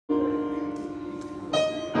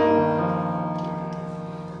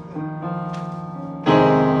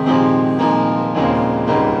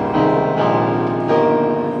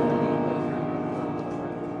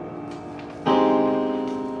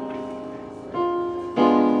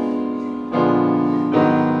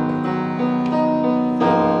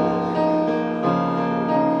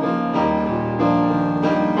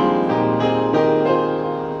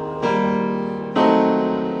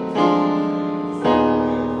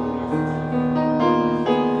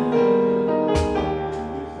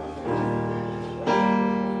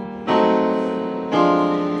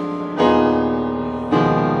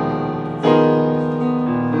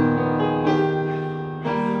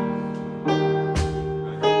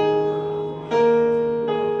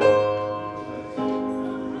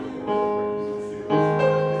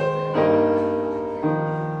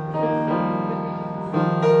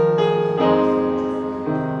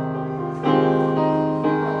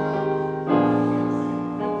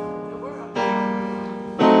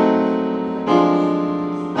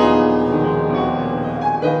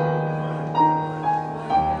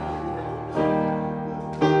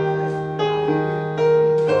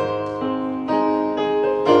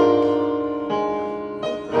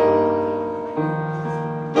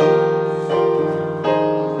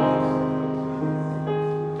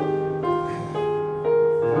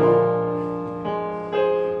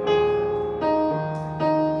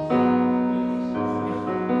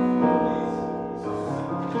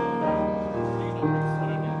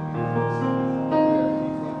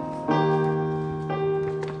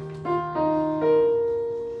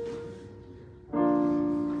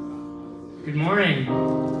Good morning.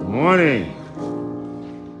 Good morning.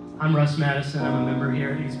 I'm Russ Madison. I'm a member here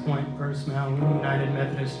at East Point First Mountain United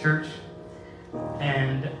Methodist Church.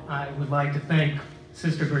 And I would like to thank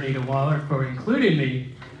Sister Bernita Waller for including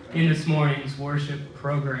me in this morning's worship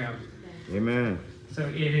program. Amen. So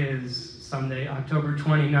it is Sunday, October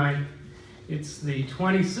 29th. It's the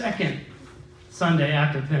 22nd Sunday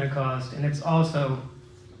after Pentecost, and it's also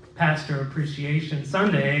Pastor Appreciation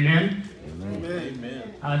Sunday. Amen?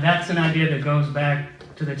 Amen. That's an idea that goes back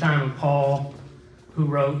to the time of Paul, who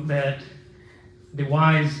wrote that the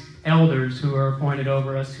wise elders who are appointed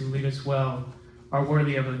over us, who lead us well, are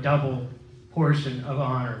worthy of a double portion of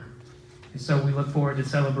honor. And so we look forward to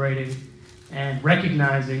celebrating and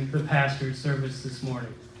recognizing the pastor's service this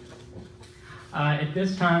morning. At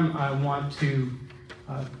this time, I want to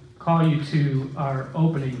call you to our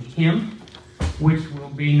opening hymn, which will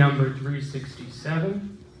be number 369,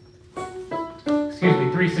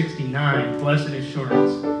 Blessed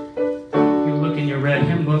Assurance. You look in your red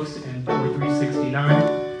hymn books, and for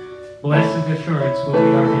 369, Blessed Assurance will be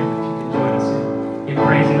our hymn, if you can join us in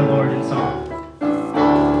praising the Lord in song.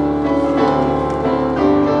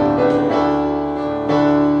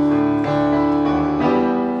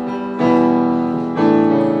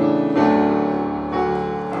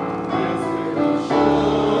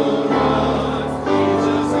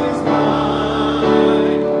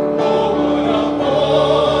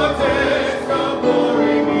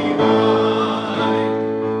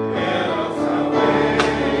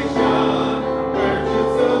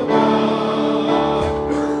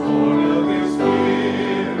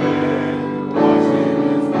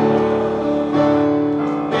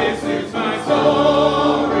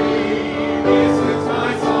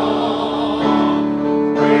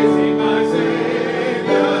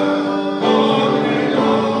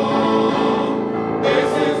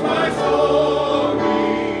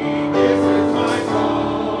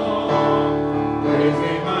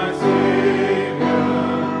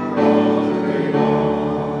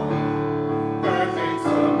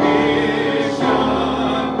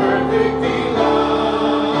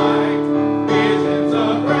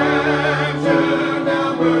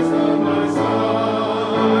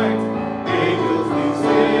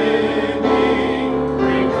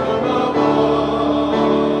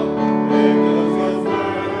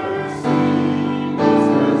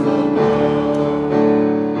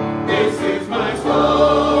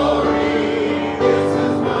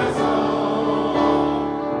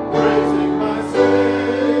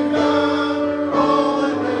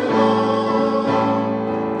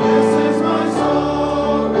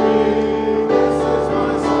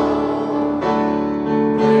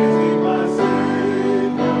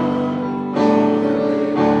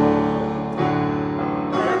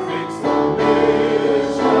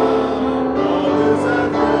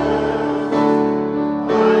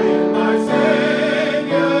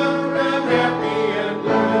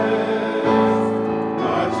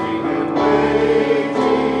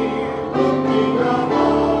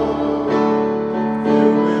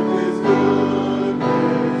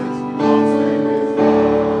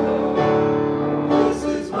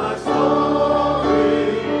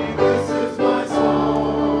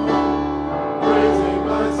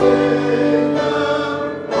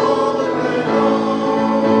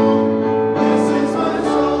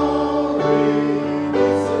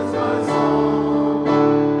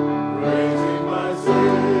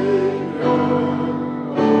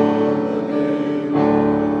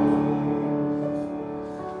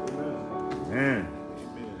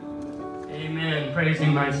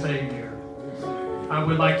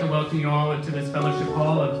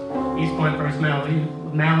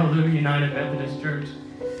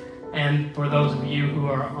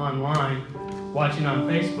 Watching on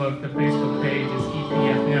Facebook, the Facebook page is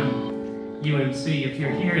EPFM UMC. If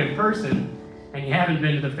you're here in person and you haven't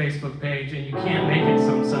been to the Facebook page and you can't make it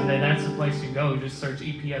some Sunday, that's the place to go. Just search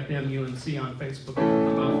EPFM UMC on Facebook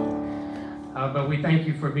and come up. But we thank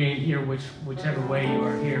you for being here, whichever way you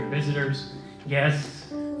are here, visitors, guests,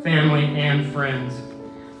 family, and friends.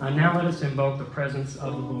 Now let us invoke the presence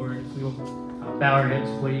of the Lord. We will bow our heads,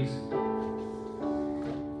 please.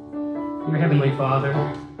 Dear Heavenly Father,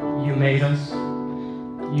 you made us.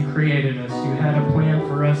 You created us. You had a plan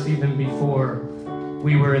for us even before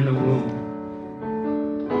we were in the womb.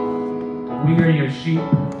 We are your sheep.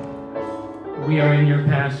 We are in your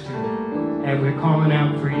pasture. And we're calling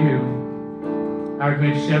out for you, our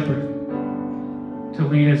good shepherd, to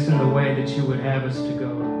lead us in the way that you would have us to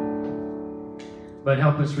go. But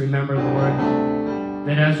help us remember, Lord,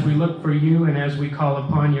 that as we look for you and as we call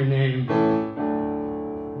upon your name,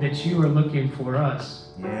 that you are looking for us.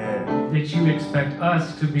 Yeah. That you expect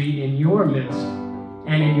us to be in your midst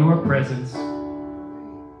and in your presence.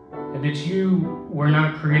 And that you were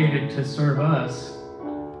not created to serve us,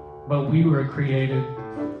 but we were created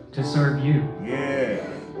to serve you. Yeah.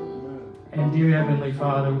 And dear Heavenly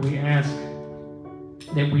Father, we ask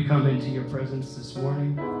that we come into your presence this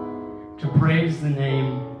morning to praise the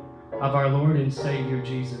name of our Lord and Savior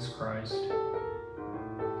Jesus Christ.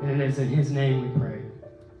 And it is in his name we pray.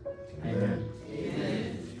 Amen.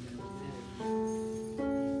 Amen.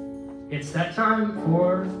 It's that time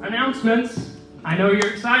for announcements. I know you're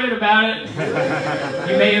excited about it.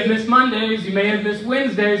 You may have missed Mondays, you may have missed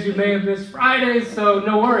Wednesdays, you may have missed Fridays, so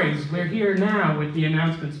no worries. We're here now with the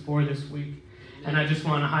announcements for this week. And I just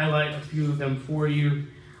want to highlight a few of them for you.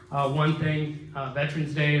 One thing,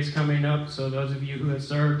 Veterans Day is coming up, so those of you who have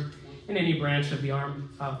served in any branch of the armed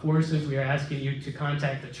forces, we are asking you to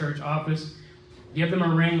contact the church office. Give them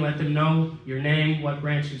a ring, let them know your name, what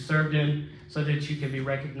branch you served in, so that you can be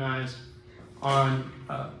recognized on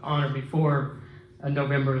or before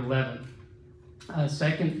November 11th.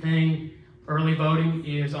 Second thing, early voting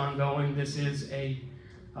is ongoing. This is a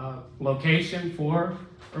location for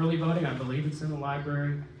early voting. I believe it's in the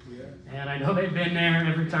library. Yeah. And I know they've been there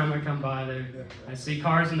every time I come by there. I see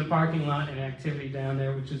cars in the parking lot and activity down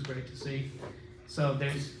there, which is great to see. So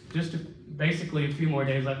there's just basically a few more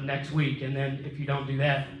days left next week. And then if you don't do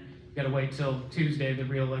that, you got to wait till Tuesday, the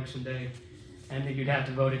real election day. And then you'd have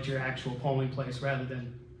to vote at your actual polling place rather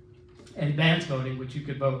than advance voting, which you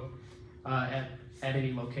could vote at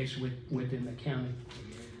any location within the county.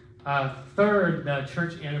 Third, the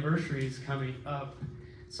church anniversary is coming up,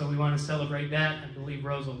 so we want to celebrate that. I believe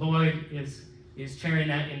Rosa Lloyd is chairing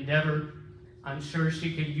that endeavor. I'm sure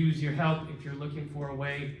she could use your help if you're looking for a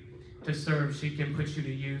way to serve. She can put you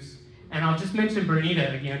to use. And I'll just mention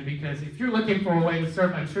Bernita again, because if you're looking for a way to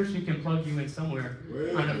serve, I'm sure she can plug you in somewhere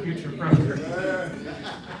on a future program.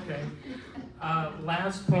 Okay.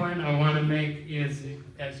 Last point I want to make is,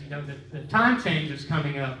 as you know, the time change is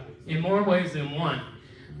coming up in more ways than one,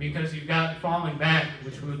 because you've got Falling Back,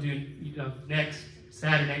 which we'll do next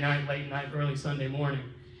Saturday night, late night, early Sunday morning.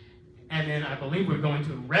 And then I believe we're going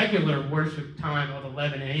to a regular worship time of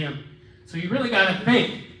 11 a.m. So you really got to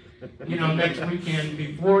think, next weekend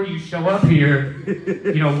before you show up here,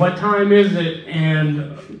 what time is it?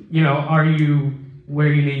 And, are you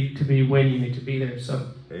where you need to be when you need to be there?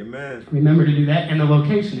 So amen. Remember to do that. And the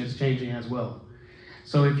location is changing as well.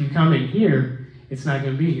 So if you come in here, it's not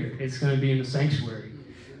going to be here. It's going to be in the sanctuary.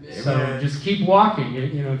 Amen. So just keep walking.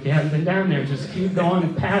 If you haven't been down there, just keep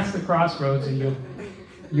going past the crossroads, and you'll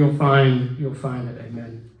find it.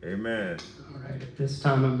 Amen. Amen. All right. At this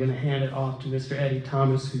time, I'm going to hand it off to Mr. Eddie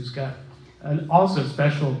Thomas, who's got an also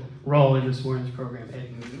special role in this morning's program.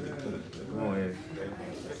 Eddie. Come on, Eddie.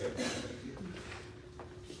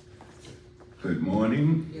 Good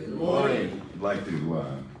morning. Good morning. I'd like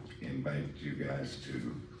to invite you guys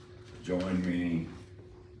to join me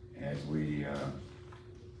as we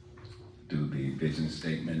do the vision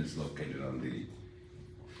statement. It's located on the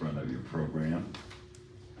front of your program.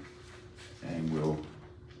 And we'll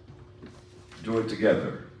do it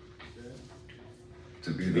together.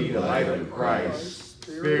 To be the light of Christ,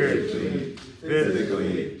 spiritually,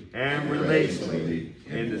 physically, and relationally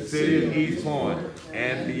in the city of East Point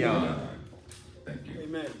and beyond. Thank you.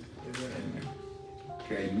 Amen.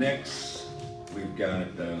 Okay, next we've got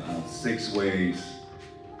 6 ways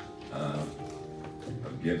of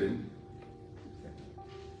giving.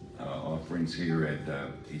 Offerings here at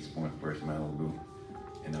East Point First Malibu,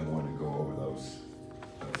 and I want to go over those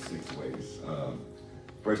 6 ways.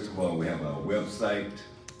 First of all, we have our website,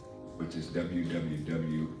 which is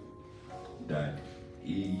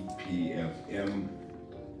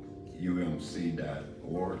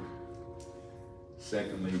www.epfmumc.org.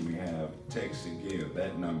 Secondly, we have text to give.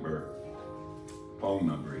 That phone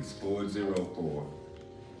number is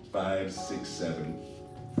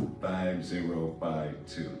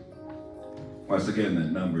 404-567-5052. Once again,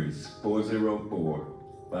 that number is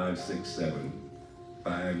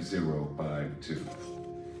 404-567-5052.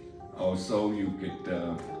 Also, you could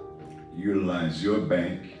utilize your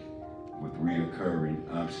bank with reoccurring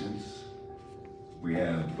options. We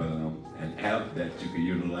have an app that you can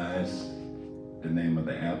utilize. The name of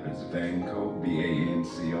the app is Vanco,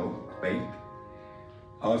 V-A-N-C-O, Faith.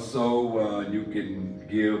 Also, you can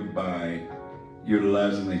give by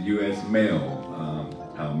utilizing the U.S. mail.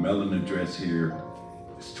 Our mailing address here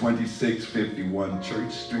is 2651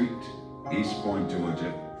 Church Street, East Point,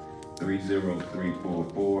 Georgia,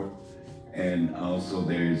 30344. And also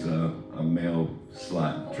there's a mail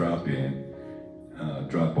slot drop-in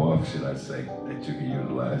drop off, should I say, that you can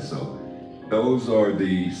utilize. So those are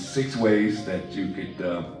the 6 ways that you could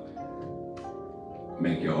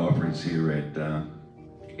make your offerings here at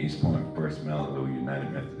East Point First Hallelujah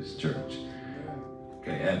United Methodist Church.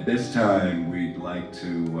 Okay, at this time, we'd like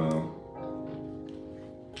to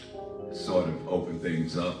sort of open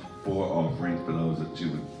things up for offerings for those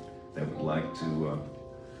that would like to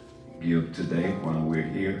give today while we're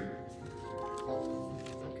here.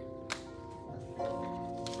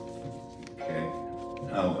 Okay,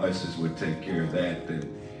 our ushers would take care of that.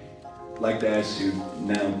 Then I'd like to ask you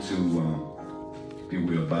now to, if you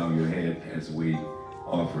will, bow your head as we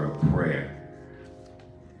offer a prayer.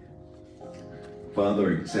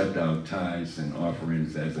 Father, accept our tithes and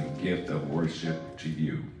offerings as a gift of worship to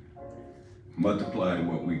you. Multiply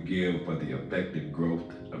what we give for the effective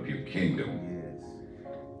growth of your kingdom.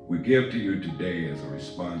 We give to you today as a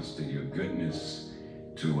response to your goodness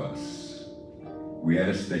to us. We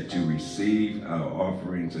ask that you receive our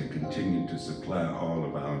offerings and continue to supply all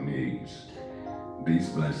of our needs. These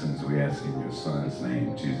blessings we ask in your Son's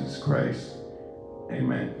name, Jesus Christ.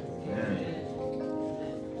 Amen. Amen.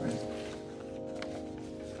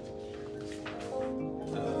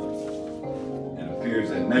 It appears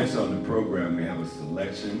that next on the program we have a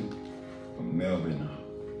selection from Melvin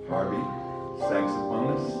Harvey,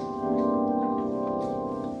 saxophonist.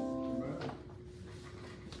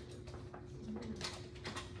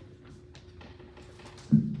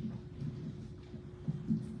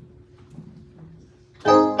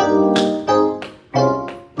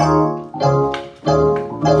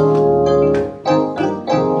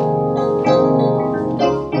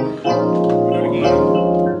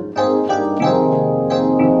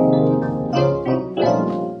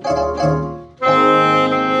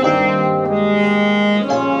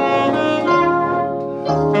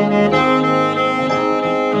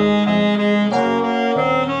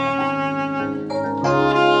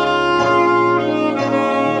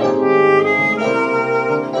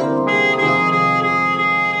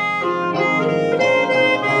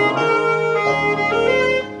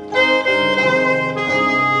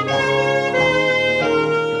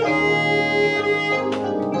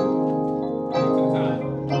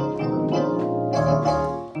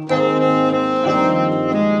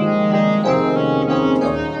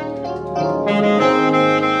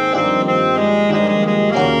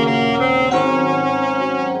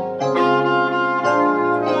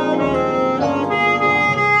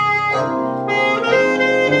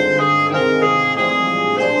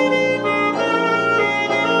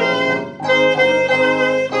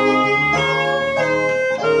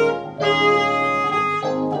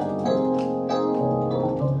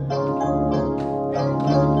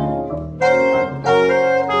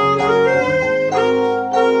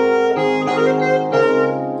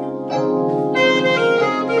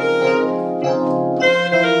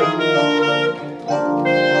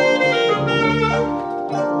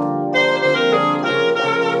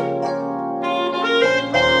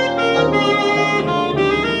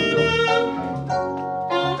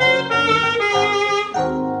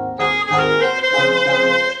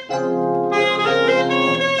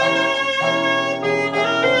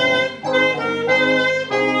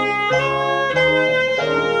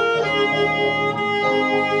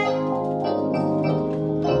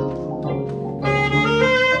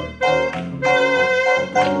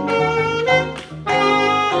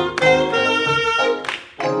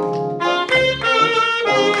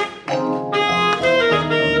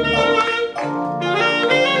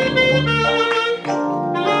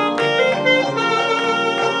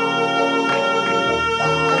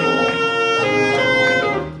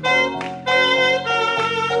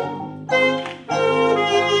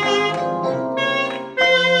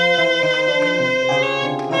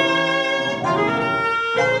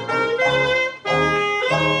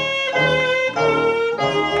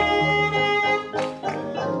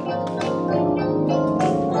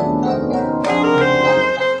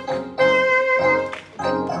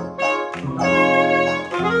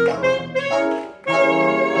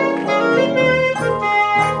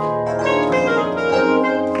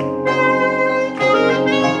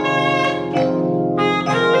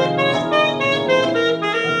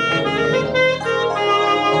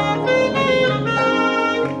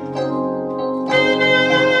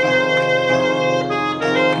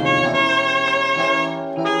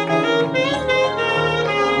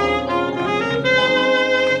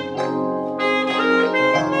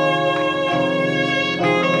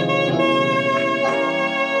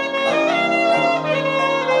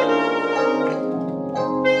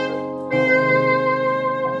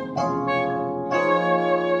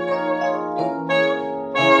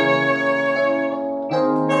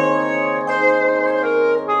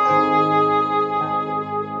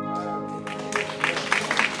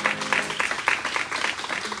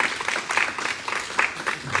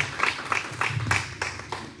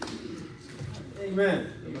 Amen.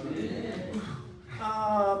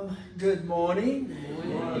 Good morning.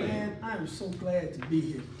 And I'm so glad to be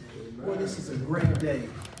here today. Boy, this is a great day.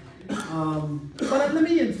 But let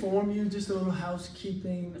me inform you, just a little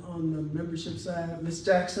housekeeping on the membership side. Miss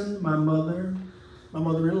Jackson, my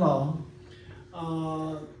mother-in-law,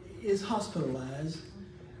 is hospitalized.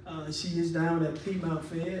 She is down at Piedmont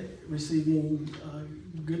Fed receiving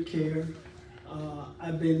good care.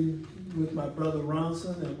 I've been with my brother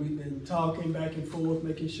Ronson, and we've been talking back and forth,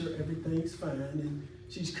 making sure everything's fine, and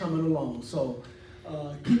she's coming along. So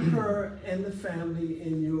keep her and the family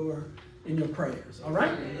in your prayers. All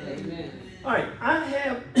right? Amen. All right. I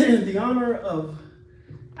have the honor of,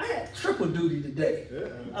 I had triple duty today.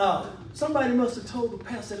 Somebody must have told the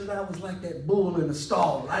pastor that I was like that bull in the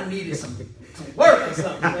stall. I needed some work or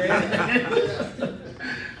something, man.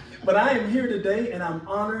 But I am here today, and I'm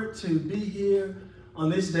honored to be here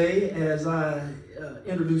on this day as I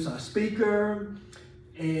introduce our speaker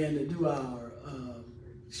and do our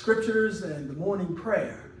scriptures and the morning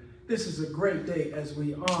prayer. This is a great day as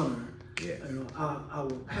we honor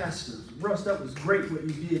our pastors. Russ, that was great what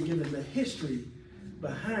you did, given the history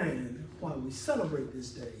behind why we celebrate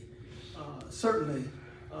this day. Certainly,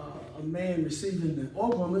 a man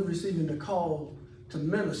or woman receiving the call to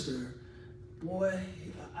minister, boy,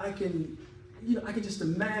 I can just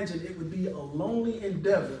imagine it would be a lonely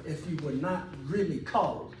endeavor if you were not really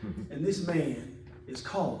called. And this man is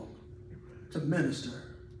called to minister.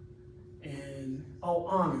 And all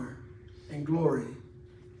honor and glory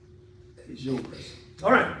is yours.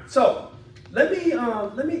 All right, so let me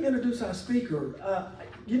introduce our speaker.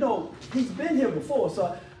 He's been here before,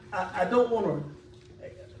 so I don't want to.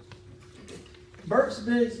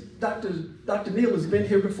 Dr. Neal has been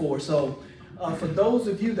here before, so for those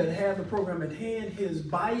of you that have the program at hand, his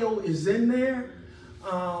bio is in there.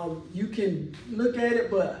 You can look at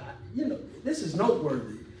it, but this is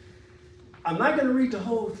noteworthy. I'm not going to read the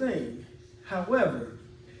whole thing. However,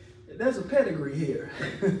 there's a pedigree here,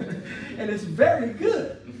 and it's very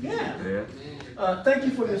good. Yeah. Thank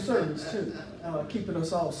you for your service too, keeping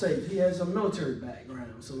us all safe. He has a military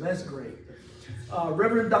background, so that's great.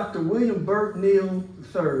 Reverend Dr. William Bert Neal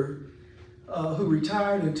III, who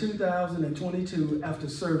retired in 2022 after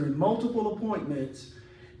serving multiple appointments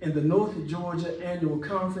in the North Georgia Annual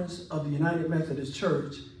Conference of the United Methodist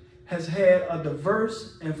Church, has had a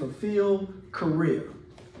diverse and fulfilled career.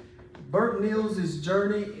 Bert Neal's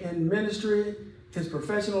journey in ministry, his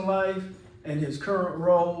professional life, and his current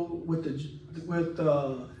role with the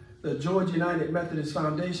Georgia United Methodist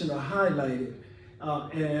Foundation are highlighted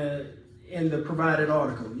in the provided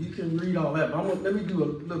article. You can read all that, but let me do a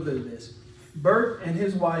little bit of this. Bert and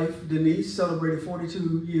his wife, Denise, celebrated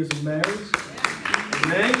 42 years of marriage.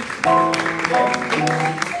 Amen.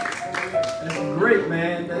 That's great,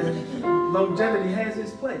 man. Longevity has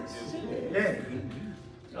its place. Yeah.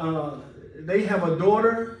 They have a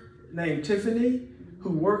daughter named Tiffany who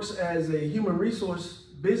works as a human resource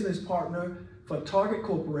business partner for Target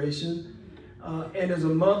Corporation and is a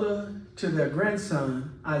mother to their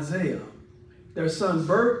grandson, Isaiah. Their son,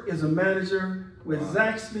 Bert, is a manager with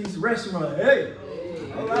Zaxby's restaurant. Hey,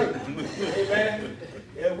 all right. Hey, man.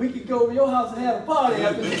 Yeah, we could go over your house and have a party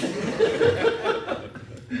after this.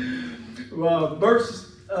 Well, Bert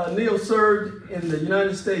Neal served in the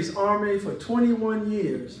United States Army for 21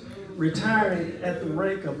 years, retiring at the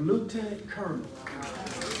rank of Lieutenant Colonel.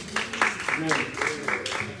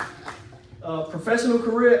 Professional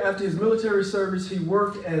career: after his military service, he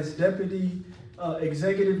worked as Deputy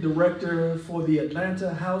Executive Director for the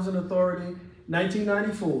Atlanta Housing Authority,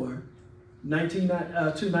 1994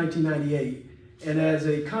 to 1998, and as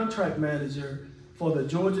a contract manager for the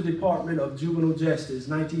Georgia Department of Juvenile Justice,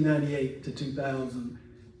 1998 to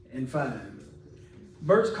 2005.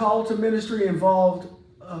 Bert's call to ministry evolved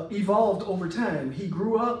over time. He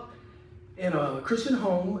grew up in a Christian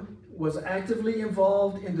home, was actively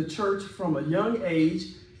involved in the church from a young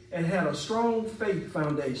age, and had a strong faith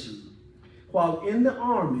foundation. While in the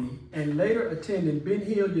Army and later attending Ben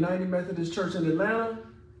Hill United Methodist Church in Atlanta,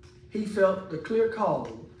 he felt the clear call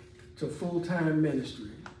to full-time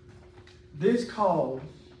ministry. This call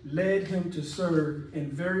led him to serve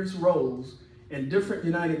in various roles in different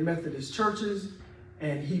United Methodist churches,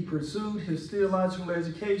 and he pursued his theological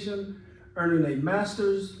education, earning a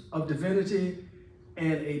Master's of Divinity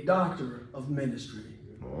and a Doctor of Ministry.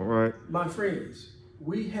 All right. My friends,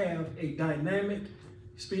 we have a dynamic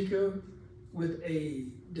speaker with a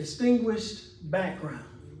distinguished background.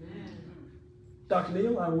 Amen. Dr.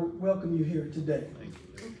 Neal, I welcome you here today. Thank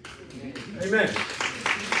you. Amen.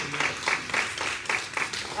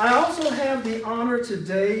 I also have the honor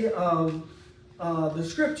today of the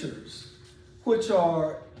scriptures. which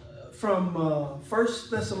are from 1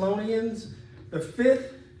 Thessalonians, the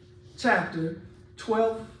 5th chapter,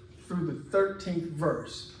 12th through the 13th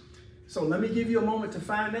verse. So let me give you a moment to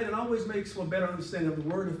find that. It always makes for a better understanding of the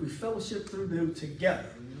word if we fellowship through them together.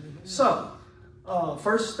 So,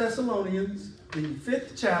 1 Thessalonians, the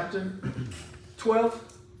 5th chapter, 12th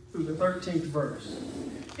through the 13th verse.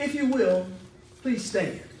 If you will, please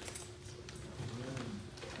stand.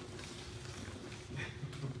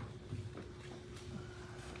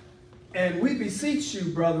 And we beseech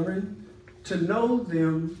you, brethren, to know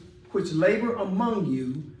them which labor among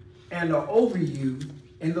you and are over you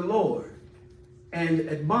in the Lord, and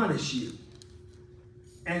admonish you,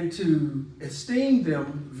 and to esteem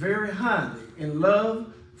them very highly in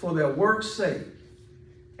love for their work's sake,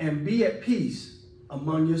 and be at peace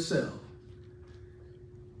among yourselves.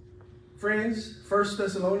 Friends, 1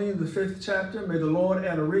 Thessalonians, the 5th chapter, may the Lord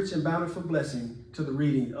add a rich and bountiful blessing to the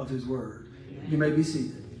reading of his word. Amen. You may be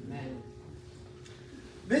seated. Amen.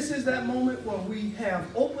 This is that moment where we have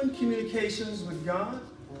open communications with God.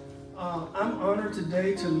 I'm honored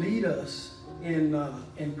today to lead us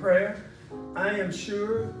in prayer. I am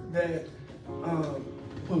sure that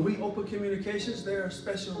when we open communications, there are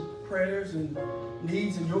special prayers and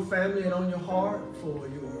needs in your family and on your heart for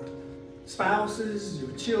your spouses,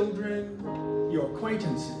 your children, your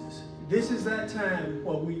acquaintances. This is that time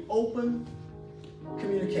where we open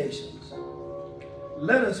communications.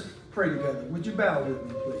 Let us pray together. Would you bow with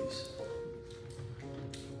me, please?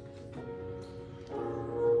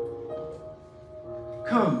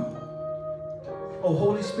 Come, O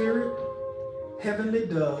Holy Spirit, heavenly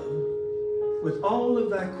dove, with all of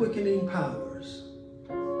thy quickening powers,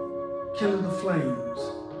 kindle the flames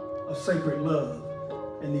of sacred love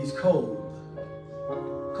in these cold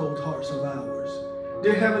hearts of ours.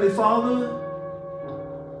 Dear Heavenly Father,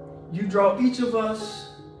 you draw each of us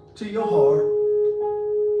to your heart.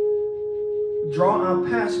 Draw our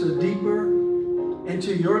pastor deeper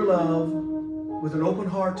into your love with an open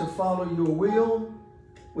heart to follow your will,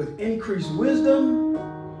 with increased wisdom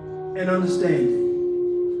and understanding.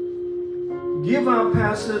 Give our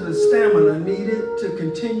pastor the stamina needed to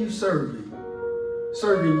continue serving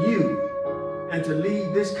you, and to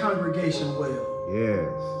lead this congregation well.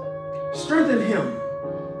 Yes. Strengthen him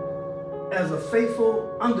as a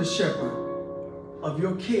faithful under-shepherd of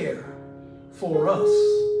your care for us,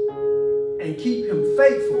 and keep him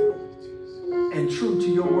faithful and true to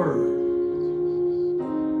your word.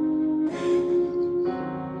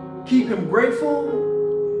 Keep him grateful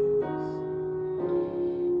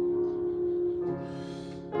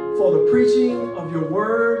for the preaching of your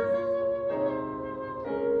word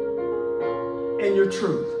and your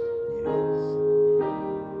truth.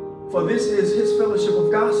 For this is his fellowship of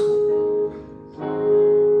gospel.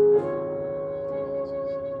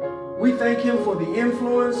 We thank him for the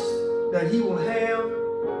influence that he will have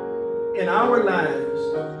in our lives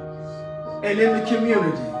and in the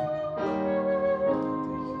community,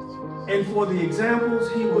 and for the examples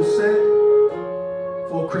he will set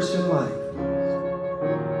for Christian life.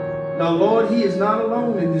 Now, Lord, he is not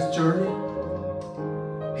alone in this journey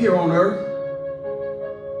here on earth.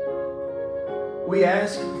 We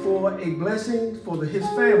ask for a blessing for his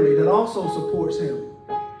family that also supports him.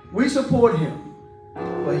 We support him,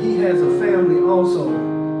 but he has a family also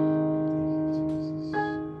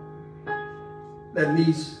that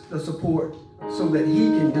needs the support so that he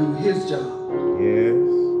can do his job. Yes.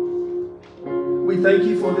 We thank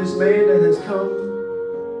you for this man that has come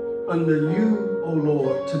under you, O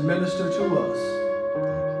Lord, to minister to us.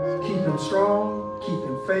 Keep him strong, keep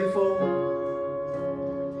him faithful.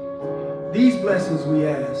 These blessings we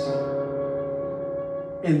ask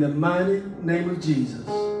in the mighty name of Jesus.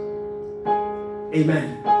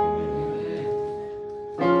 Amen.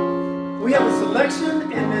 We have a selection,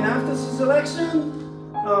 and then after the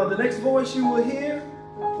selection, the next voice you will hear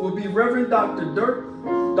will be Reverend Dr.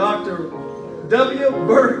 Dr. W.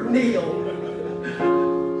 Bert Neal.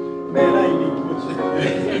 Man, I ain't even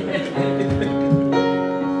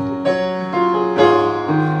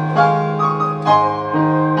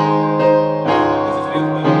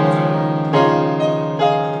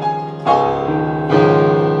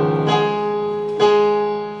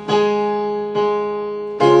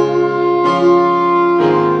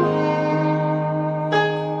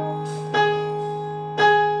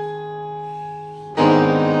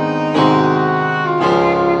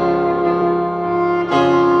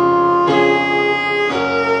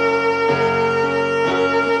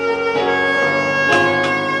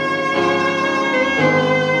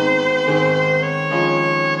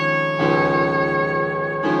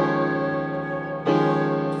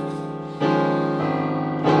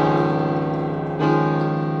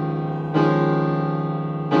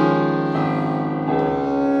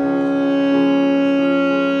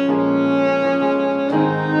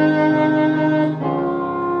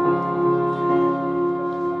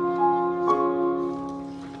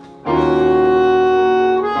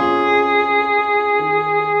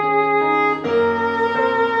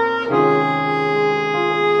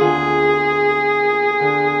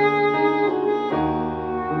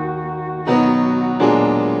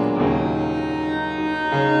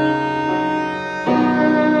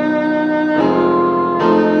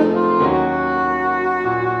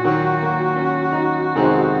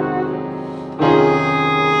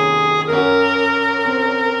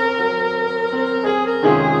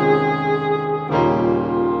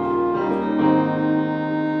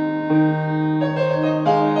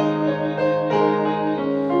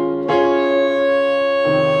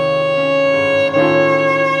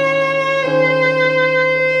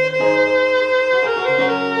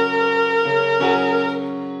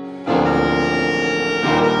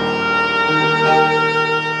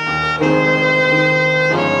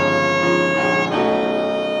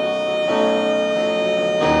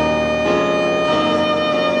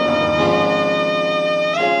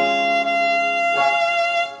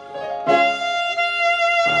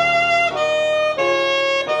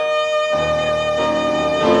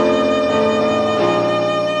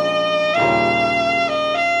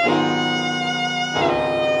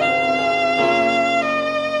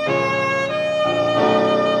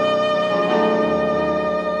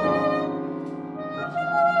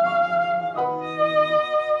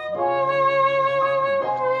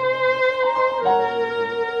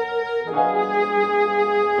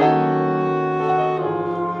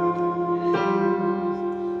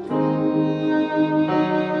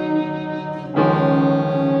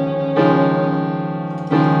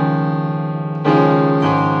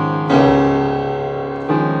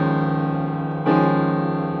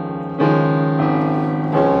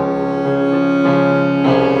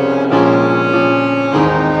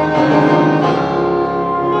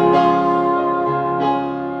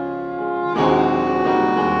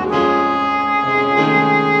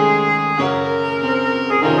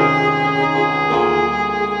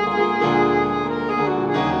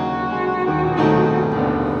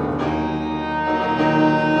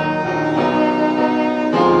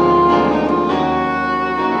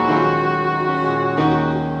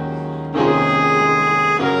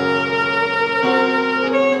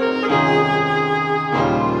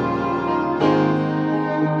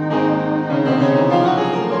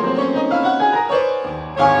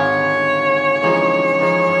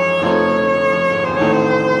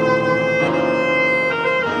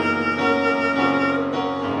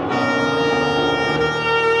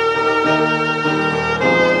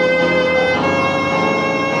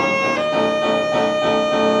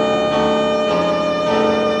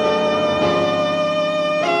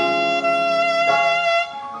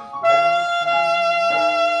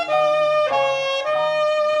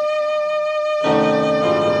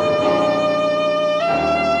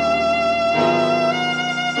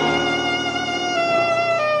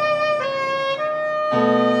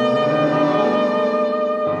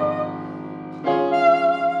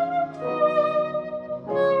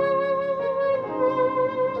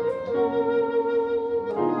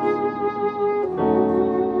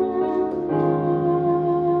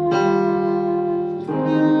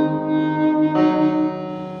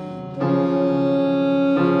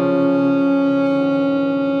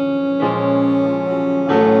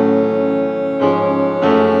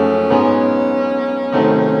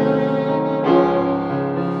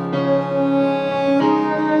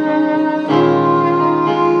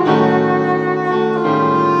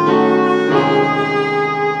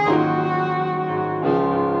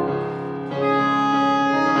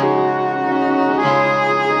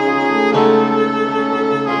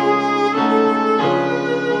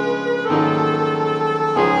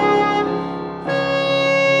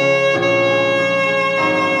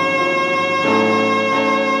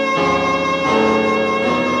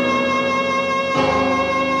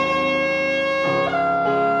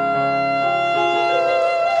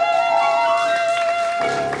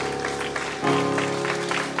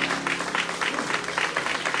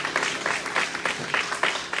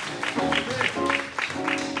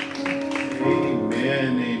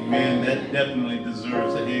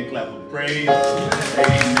deserves a hand clap of praise.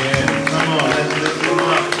 Amen. Come on, let's lift him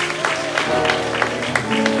up.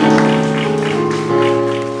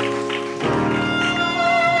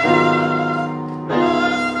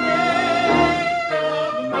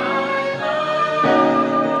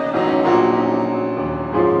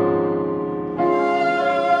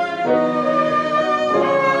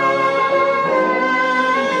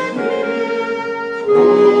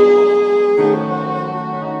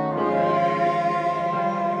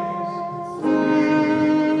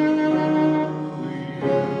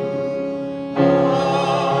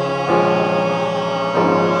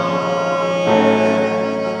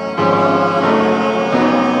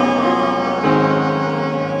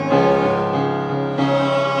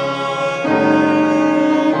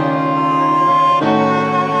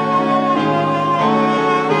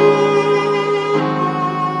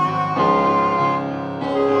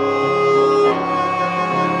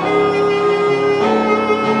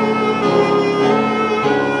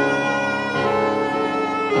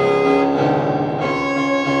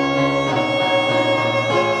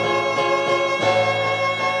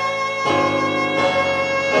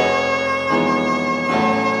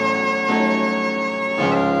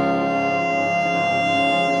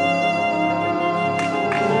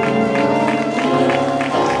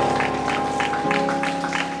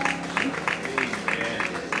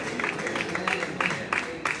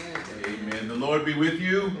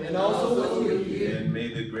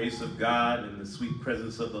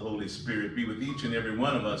 Presence of the Holy Spirit be with each and every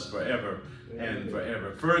one of us forever and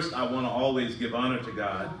forever. First, I want to always give honor to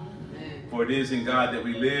God, for it is in God that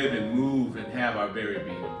we live and move and have our very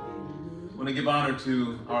being. I want to give honor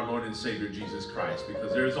to our Lord and Savior Jesus Christ,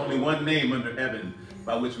 because there is only one name under heaven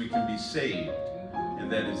by which we can be saved, and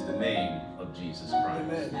that is the name of Jesus Christ.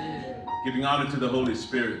 Amen. Giving honor to the Holy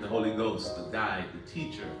Spirit, the Holy Ghost, the guide, the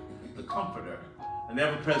teacher, the comforter, an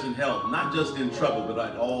ever-present help, not just in trouble, but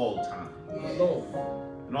at all times.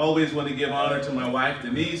 And always want to give honor to my wife,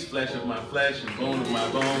 Denise, flesh of my flesh and bone of my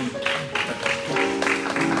bone.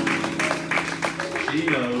 She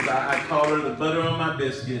knows I call her the butter on my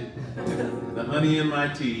biscuit, the honey in my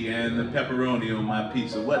tea, and the pepperoni on my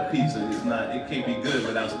pizza. What pizza is not? It can't be good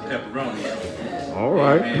without some pepperoni. All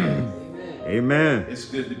right. Amen. Amen. It's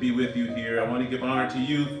good to be with you here. I want to give honor to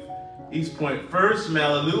you, East Point First,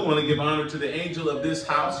 Malibu. I want to give honor to the angel of this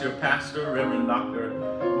house, your pastor, Reverend Dr.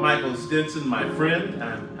 Michael Stinson, my friend.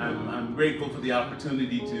 I'm grateful for the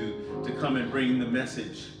opportunity to come and bring the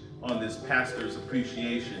message on this Pastor's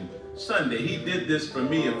Appreciation Sunday. He did this for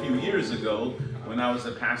me a few years ago when I was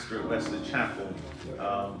a pastor at Wesley Chapel.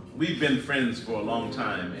 We've been friends for a long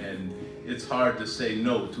time, and it's hard to say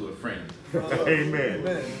no to a friend.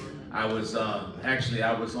 Amen. I was on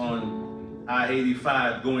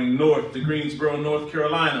I-85 going north to Greensboro, North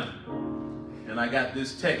Carolina. And I got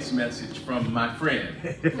this text message from my friend.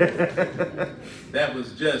 That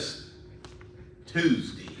was just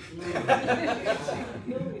Tuesday.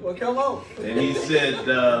 Well, come on. And he said,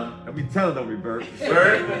 I'll be telling them, Bert.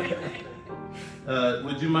 Bert,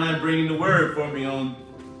 would you mind bringing the word for me on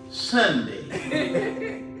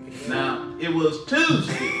Sunday? Now, it was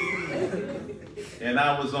Tuesday. And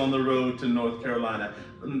I was on the road to North Carolina.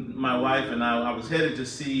 My wife and I was headed to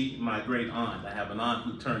see my great aunt. I have an aunt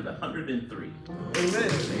who turned 103.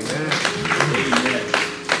 Amen.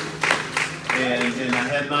 Amen. And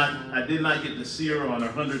I did not get to see her on her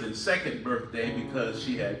 102nd birthday because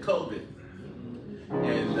she had COVID.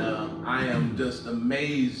 And I am just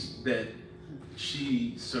amazed that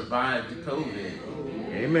she survived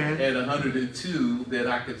COVID. Amen. At 102, that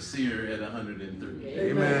I could see her at 103.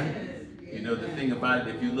 Amen. You know, the thing about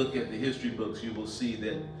it, if you look at the history books, you will see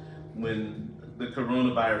that when the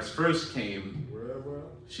coronavirus first came,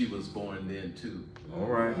 she was born then too. All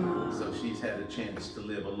right. So she's had a chance to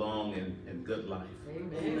live a long and good life.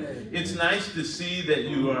 Amen. It's nice to see that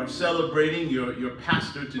you are celebrating your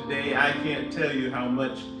pastor today. I can't tell you how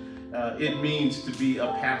much it means to be a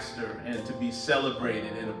pastor and to be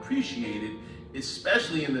celebrated and appreciated,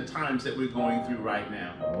 especially in the times that we're going through right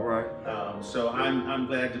now. All right. So I'm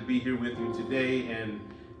glad to be here with you today,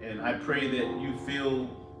 and I pray that you feel,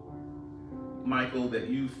 Michael, that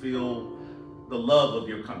you feel the love of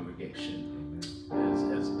your congregation,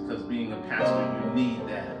 because being a pastor, you need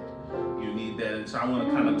that. You need that, and so I want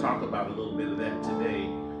to kind of talk about a little bit of that today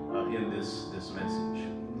in this message.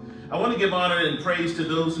 I want to give honor and praise to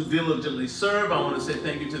those who diligently serve. I want to say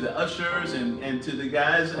thank you to the ushers and to the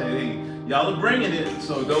guys. Hey, y'all are bringing it,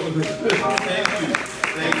 so don't. Thank you.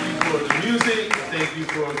 Thank you for the music. Thank you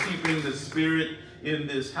for keeping the spirit in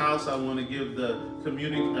this house. I want to give the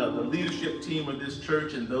the leadership team of this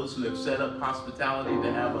church and those who have set up hospitality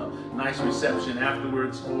to have a nice reception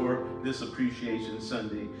afterwards for this Appreciation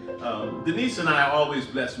Sunday. Denise and I are always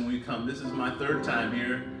blessed when we come. This is my third time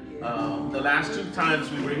here. The last 2 times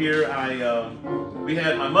we were here, we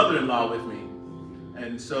had my mother-in-law with me,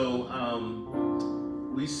 and so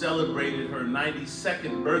we celebrated her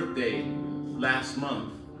 92nd birthday last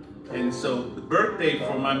month. And so the birthday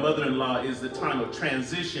for my mother-in-law is the time of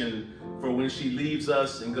transition for when she leaves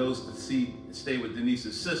us and goes to stay with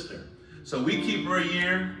Denise's sister. So we keep her a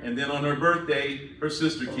year, and then on her birthday, her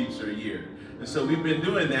sister keeps her a year. And so we've been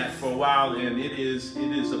doing that for a while, and it is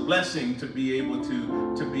a blessing to be able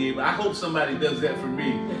to I hope somebody does that for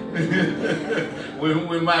me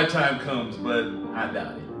when my time comes, but I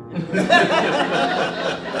doubt it.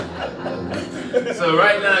 So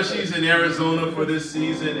right now she's in Arizona for this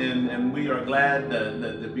season, and we are glad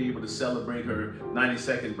to be able to celebrate her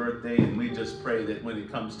 92nd birthday, and we just pray that when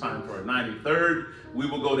it comes time for her 93rd, we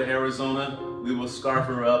will go to Arizona, we will scarf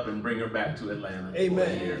her up and bring her back to Atlanta.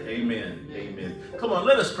 Amen. Amen. Amen. Come on,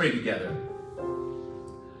 let us pray together.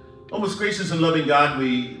 Oh, most gracious and loving God,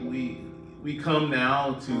 we come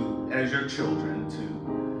now as your children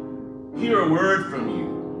to hear a word from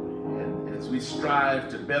you. As we strive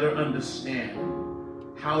to better understand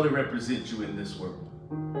how to represent you in this world.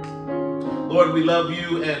 Lord, we love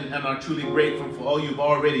you and are truly grateful for all you've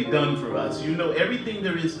already done for us. You know everything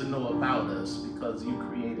there is to know about us because you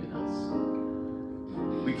created us.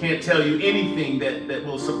 We can't tell you anything that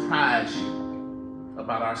will surprise you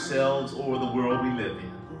about ourselves or the world we live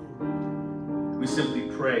in. We simply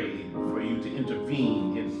pray for you to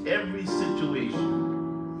intervene in every situation,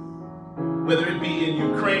 whether it be in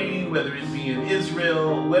Ukraine, whether it be in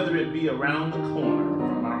Israel, whether it be around the corner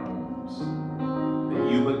from our homes,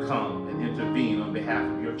 that you would come and intervene on behalf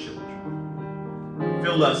of your children.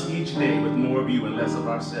 Fill us each day with more of you and less of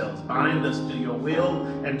ourselves. Bind us to your will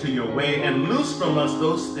and to your way, and loose from us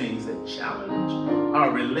those things that challenge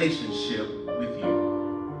our relationship with you.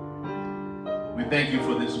 We thank you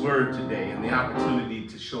for this word today and the opportunity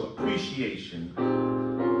to show appreciation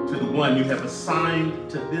to the one you have assigned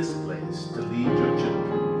to this place to lead your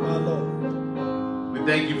children. My Lord. We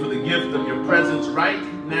thank you for the gift of your presence right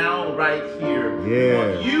now, right here. Yeah.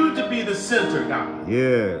 We want you to be the center, God.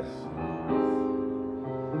 Yes.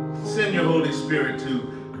 Send your Holy Spirit to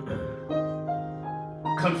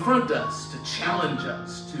confront us, to challenge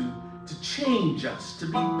us, to change us, to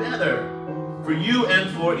be better for you and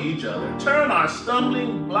for each other. Turn our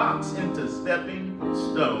stumbling blocks into stepping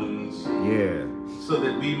stones. Yeah. So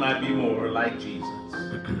that we might be more like Jesus.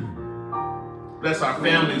 Bless our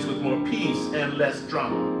families with more peace and less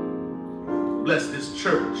drama. Bless this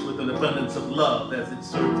church with an abundance of love as it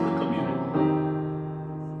serves the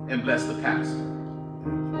community. And bless the pastor.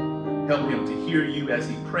 Help him to hear you as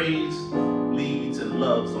he prays, leads, and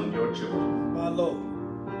loves on your children. My Lord.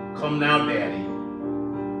 Come now, Daddy.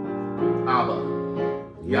 Abba,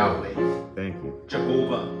 Yahweh, Thank you.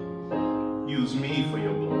 Jehovah, use me for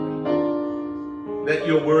your glory. Let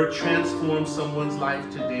your word transform someone's life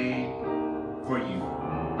today for you.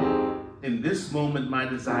 In this moment, my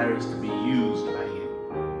desire is to be used by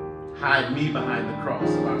you. Hide me behind the cross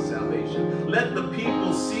of our salvation. Let the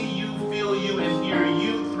people see you, feel you, and hear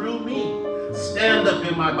you through me. Stand up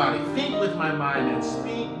in my body, think with my mind, and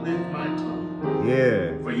speak with my tongue.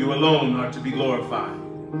 Yeah. For you alone are to be glorified.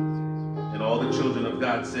 And all the children of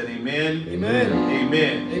God said amen. Amen.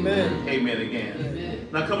 Amen. Amen. Amen again. Amen.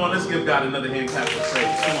 Now come on, let's give God another hand clap of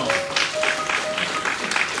praise. Come on.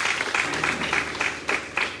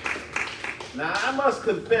 Now I must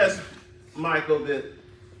confess, Michael, that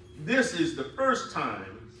this is the first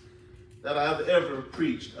time that I've ever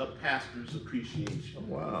preached a pastor's appreciation.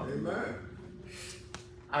 Wow. Amen.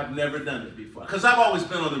 I've never done it before. Because I've always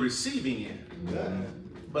been on the receiving end.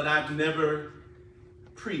 But I've never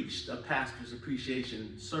preached a pastor's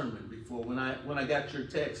appreciation sermon before. When I got your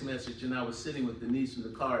text message and I was sitting with Denise in the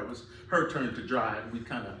car, it was her turn to drive. We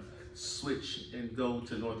kind of switch and go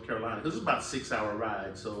to North Carolina. This is about a 6-hour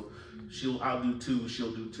ride, so I'll do 2,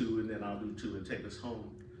 she'll do 2, and then I'll do 2 and take us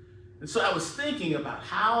home. And so I was thinking about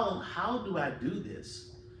how do I do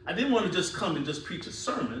this? I didn't want to just come and just preach a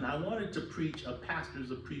sermon. I wanted to preach a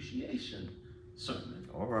pastor's appreciation sermon.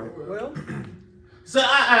 All right. Well,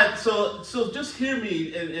 So just hear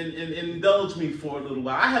me and indulge me for a little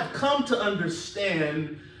while. I have come to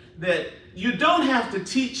understand that you don't have to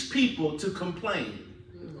teach people to complain.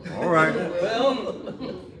 All right. well,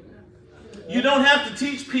 You don't have to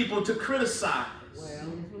teach people to criticize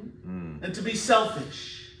Well, and to be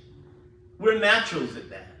selfish. We're naturals at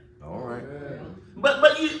that.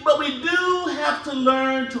 But we do have to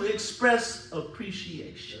learn to express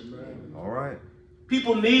appreciation. All right.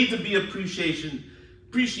 People need to be appreciated.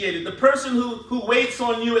 The person who waits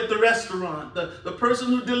on you at the restaurant, the person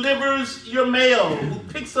who delivers your mail, who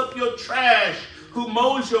picks up your trash, who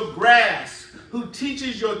mows your grass, who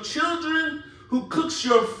teaches your children, who cooks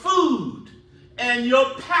your food, and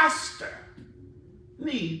your pastor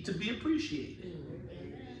need to be appreciated.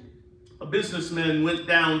 A businessman went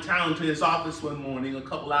downtown to his office one morning a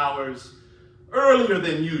couple hours earlier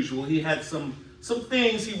than usual. He had some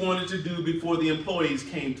things he wanted to do before the employees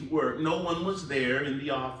came to work. No one was there in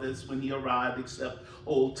the office when he arrived except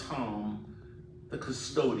old Tom, the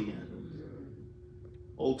custodian.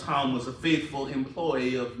 Old Tom was a faithful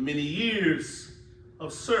employee of many years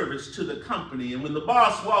of service to the company. And when the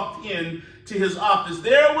boss walked in to his office,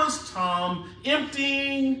 there was Tom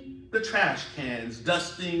emptying the trash cans,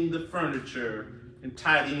 dusting the furniture, and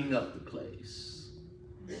tidying up the place.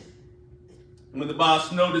 And when the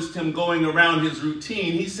boss noticed him going around his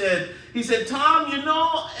routine, he said, Tom, you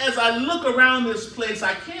know, as I look around this place,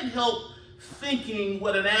 I can't help thinking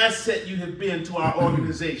what an asset you have been to our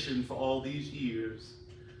organization for all these years.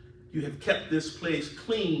 You have kept this place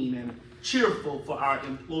clean and cheerful for our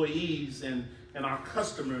employees and our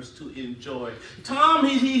customers to enjoy. Tom,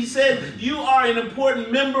 he said, you are an important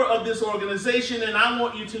member of this organization, and I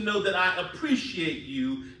want you to know that I appreciate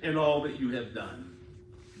you and all that you have done.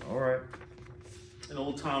 All right. And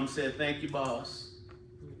old Tom said, thank you, boss.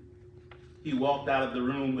 He walked out of the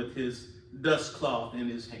room with his dust cloth in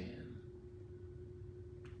his hand.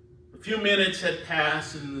 A few minutes had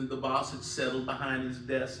passed, and the boss had settled behind his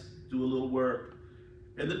desk to do a little work,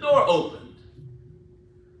 and the door opened.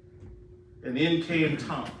 And in came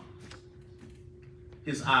Tom.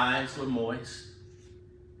 His eyes were moist.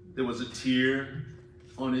 There was a tear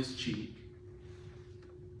on his cheek.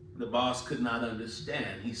 The boss could not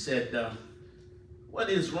understand. He said, what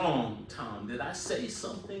is wrong, Tom? Did I say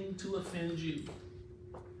something to offend you?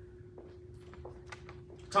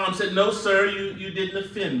 Tom said, no, sir, you didn't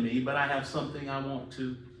offend me, but I have something I want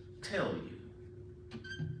to tell you.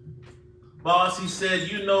 Boss, he said,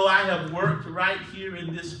 you know, I have worked right here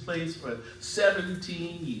in this place for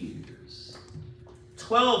 17 years.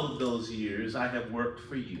 12 of those years I have worked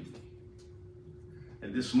for you.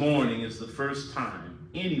 And this morning is the first time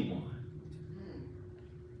anyone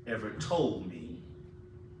ever told me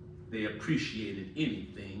they appreciated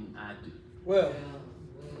anything I do. Well,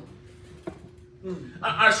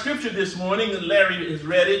 our scripture this morning, Larry has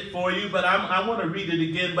read it for you, but I want to read it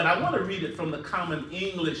again, but I want to read it from the Common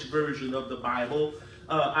English version of the Bible.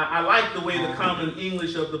 I like the way the Common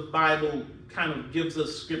English of the Bible kind of gives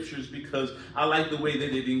us scriptures because I like the way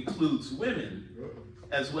that it includes women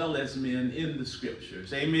as well as men in the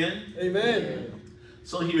scriptures. Amen? amen.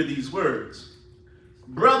 So hear these words.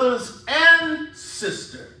 Brothers and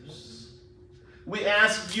sisters, we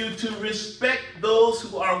ask you to respect those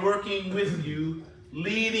who are working with you,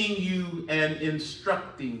 leading you, and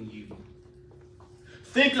instructing you.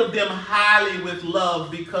 Think of them highly with love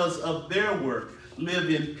because of their work. Live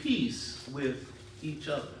in peace with each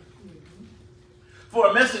other. For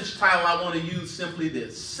a message title, I want to use simply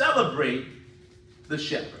this: Celebrate the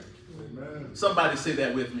Shepherd. Amen. Somebody say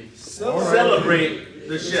that with me. Celebrate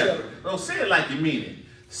the Shepherd. Oh, say it like you mean it.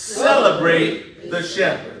 Celebrate the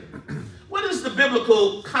Shepherd. What is the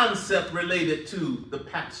biblical concept related to the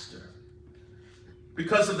pastor?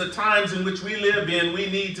 Because of the times in which we live in, we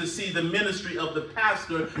need to see the ministry of the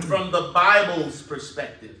pastor from the Bible's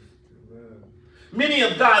perspective. Amen. Many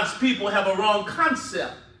of God's people have a wrong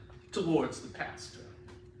concept towards the pastor.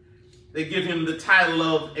 They give him the title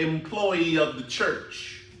of employee of the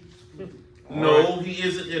church. No, he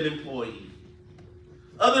isn't an employee.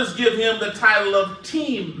 Others give him the title of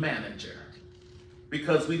team manager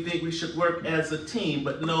because we think we should work as a team,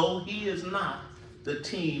 but no, he is not the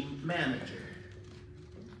team manager.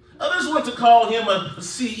 Others want to call him a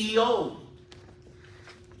CEO.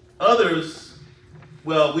 Others,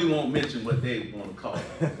 well, we won't mention what they want to call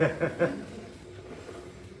him.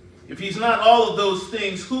 If he's not all of those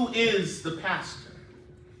things, who is the pastor?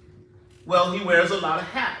 Well, he wears a lot of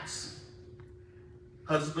hats.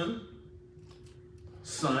 Husband,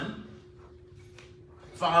 son,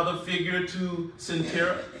 father figure to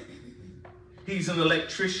Centera. He's an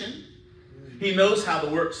electrician. He knows how to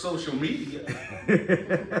work social media.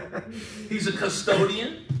 He's a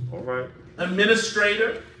custodian, All right.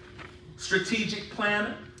 administrator, strategic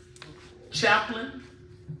planner, chaplain,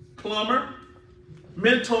 plumber,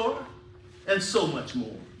 mentor, and so much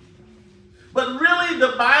more. But really,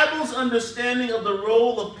 the Bible's understanding of the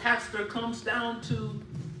role of pastor comes down to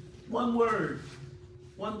one word,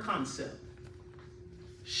 one concept: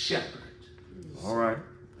 shepherd. All right.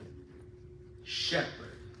 Shepherd.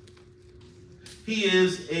 He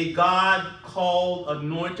is a God-called,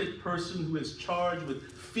 anointed person who is charged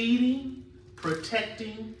with feeding,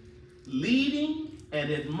 protecting, leading,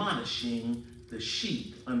 and admonishing the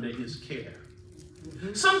sheep under his care.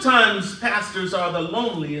 Sometimes pastors are the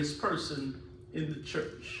loneliest person in the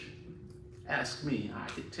church. Ask me, I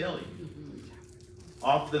could tell you.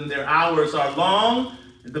 Often their hours are long,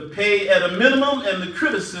 the pay at a minimum, and the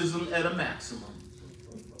criticism at a maximum.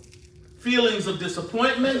 Feelings of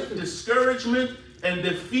disappointment, discouragement, and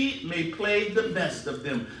defeat may plague the best of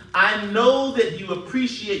them. I know that you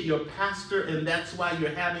appreciate your pastor, and that's why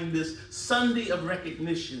you're having this Sunday of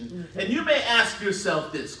recognition. And you may ask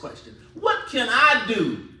yourself this question: what can I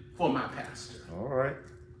do for my pastor? All right.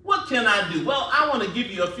 What can I do? Well, I want to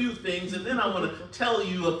give you a few things, and then I want to tell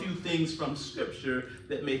you a few things from Scripture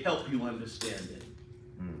that may help you understand it.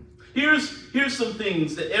 Here's some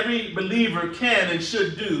things that every believer can and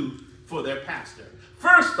should do for their pastor.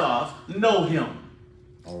 First off, know him.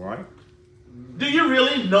 All right. Do you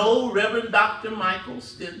really know Reverend Dr. Michael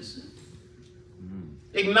Stinson?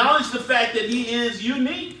 Acknowledge the fact that he is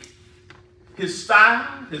unique. His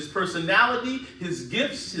style, his personality, his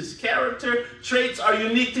gifts, his character traits are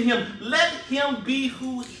unique to him. Let him be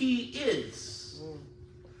who he is.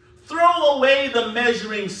 Throw away the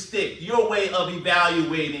measuring stick, your way of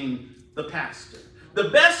evaluating the pastor. The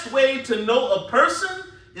best way to know a person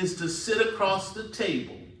is to sit across the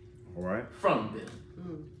table from them.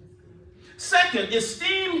 Second,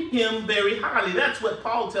 esteem him very highly. That's what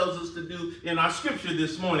Paul tells us to do in our scripture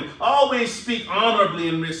this morning. Always speak honorably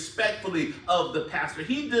and respectfully of the pastor.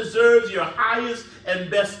 He deserves your highest and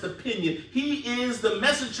best opinion. He is the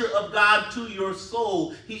messenger of God to your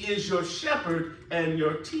soul. He is your shepherd and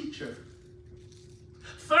your teacher.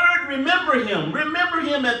 Third, remember him. Remember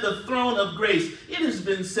him at the throne of grace. It has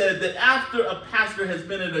been said that after a pastor has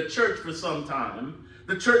been in a church for some time,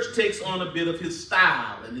 the church takes on a bit of his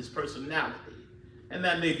style and his personality. And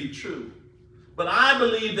that may be true. But I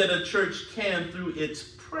believe that a church can, through its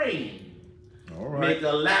praying, make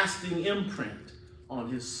a lasting imprint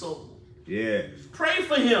on his soul. Yes. Pray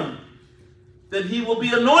for him that he will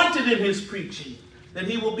be anointed in his preaching, that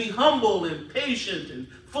he will be humble and patient and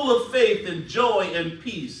full of faith and joy and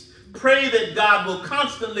peace. Pray that God will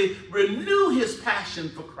constantly renew his passion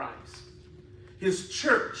for Christ, his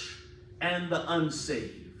church, and the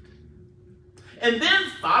unsaved. And then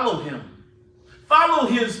follow him. Follow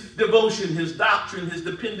his devotion, his doctrine, his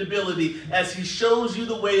dependability as he shows you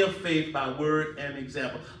the way of faith by word and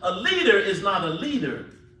example. A leader is not a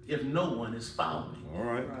leader if no one is following. All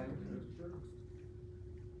right.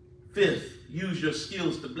 Fifth, use your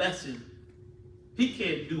skills to bless him. He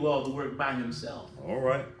can't do all the work by himself. All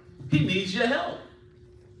right. He needs your help.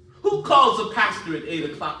 Who calls a pastor at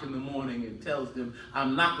 8 o'clock in the morning and tells them,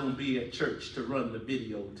 I'm not going to be at church to run the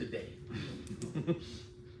video today?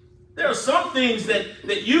 There are some things that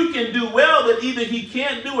you can do well that either he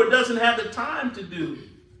can't do or doesn't have the time to do.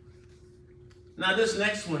 Now, this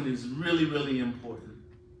next one is really, really important.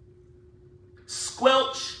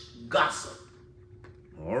 Squelch gossip.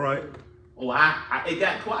 All right. Oh, it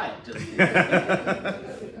got quiet just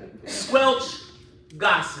then. Squelch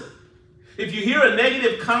gossip. If you hear a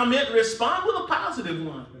negative comment, respond with a positive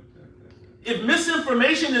one. If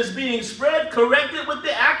misinformation is being spread, correct it with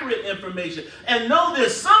the accurate information. And know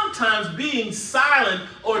this, sometimes being silent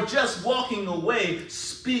or just walking away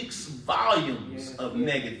speaks volumes of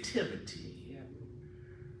negativity.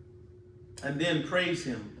 And then praise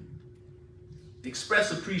him.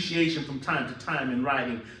 Express appreciation from time to time in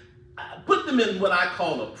writing. Put them in what I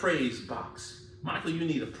call a praise box. Michael, you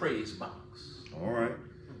need a praise box. All right.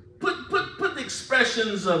 Put the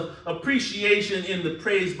expressions of appreciation in the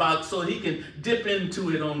praise box so he can dip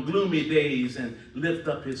into it on gloomy days and lift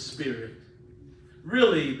up his spirit.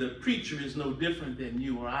 Really, the preacher is no different than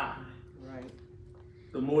you or I. Right.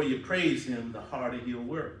 The more you praise him, the harder he'll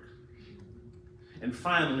work. And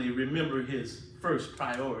finally, remember his first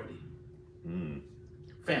priority.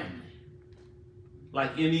 Family.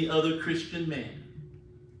 Like any other Christian man,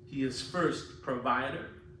 he is first provider,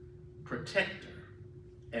 protector,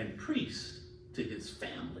 and priest to his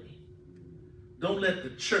family. Don't let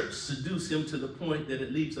the church seduce him to the point that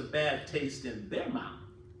it leaves a bad taste in their mouth.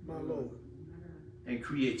 My Lord. And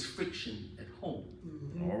creates friction at home.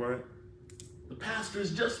 All right. The pastor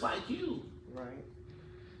is just like you. Right.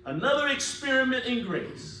 Another experiment in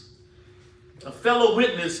grace. A fellow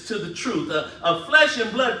witness to the truth. A flesh and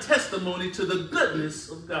blood testimony to the goodness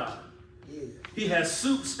of God. Yeah. He has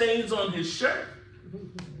soup stains on his shirt,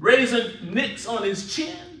 raisin nicks on his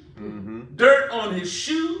chin, dirt on his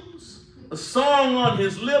shoes, a song on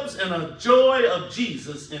his lips, and a joy of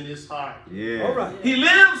Jesus in his heart. Yeah. All right. He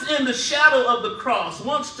lives in the shadow of the cross,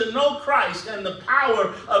 wants to know Christ and the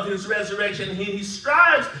power of his resurrection. He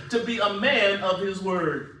strives to be a man of his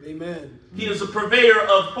word. Amen. He is a purveyor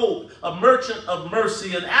of hope, a merchant of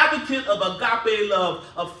mercy, an advocate of agape love,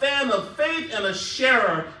 a fan of faith, and a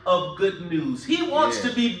sharer of good news. He wants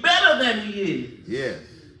to be better than he is. Yes.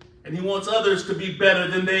 And he wants others to be better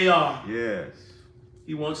than they are. Yes.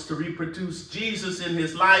 He wants to reproduce Jesus in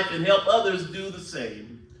his life and help others do the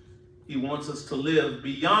same. He wants us to live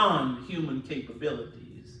beyond human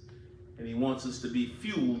capabilities. And he wants us to be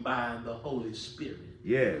fueled by the Holy Spirit.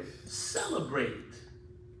 Yes. Celebrate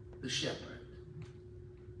the shepherd.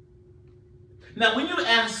 Now, when you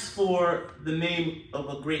ask for the name of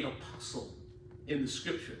a great apostle in the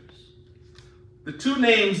scriptures, the two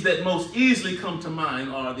names that most easily come to mind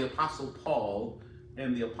are the Apostle Paul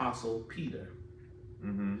and the Apostle Peter.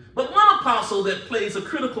 Mm-hmm. But one apostle that plays a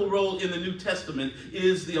critical role in the New Testament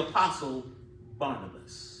is the Apostle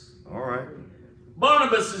Barnabas. All right.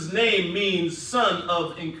 Barnabas' name means son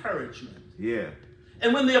of encouragement. Yeah.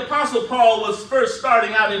 And when the Apostle Paul was first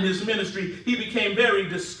starting out in his ministry, he became very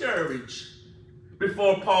discouraged.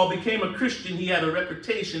 Before Paul became a Christian, he had a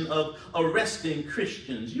reputation of arresting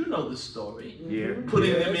Christians. You know the story. Yeah.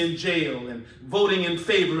 Putting them in jail and voting in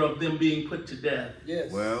favor of them being put to death.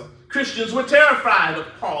 Yes. Well. Christians were terrified of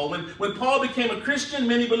Paul. When Paul became a Christian,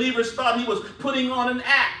 many believers thought he was putting on an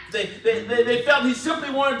act. They felt he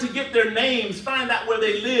simply wanted to get their names, find out where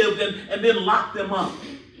they lived, and then lock them up.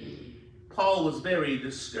 Paul was very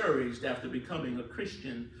discouraged after becoming a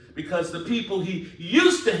Christian because the people he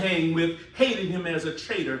used to hang with hated him as a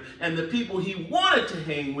traitor, and the people he wanted to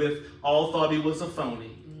hang with all thought he was a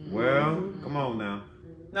phony. Well, come on now.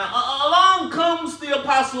 Now, along comes the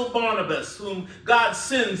Apostle Barnabas, whom God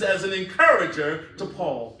sends as an encourager to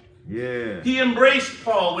Paul. Yeah. He embraced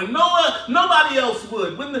Paul when nobody else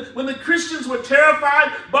would. When the Christians were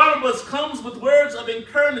terrified, Barnabas comes with words of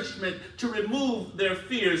encouragement to remove their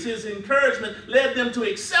fears. His encouragement led them to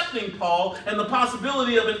accepting Paul and the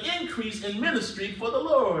possibility of an increase in ministry for the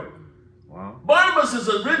Lord. Wow. Barnabas'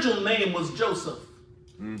 original name was Joseph.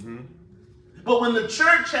 Mm-hmm. But when the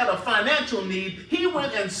church had a financial need, he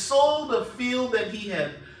went and sold a field that he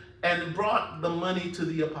had and brought the money to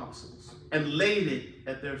the apostles and laid it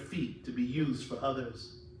at their feet to be used for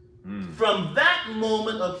others. From that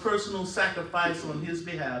moment of personal sacrifice on his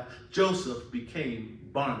behalf, Joseph became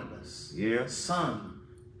Barnabas, son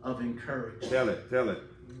of encouragement. Tell it, tell it.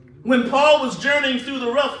 When Paul was journeying through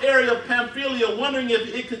the rough area of Pamphylia, wondering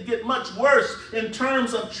if it could get much worse in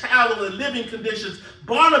terms of travel and living conditions,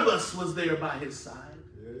 Barnabas was there by his side.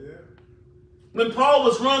 When Paul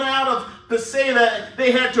was run out of Thessala,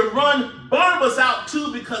 they had to run Barnabas out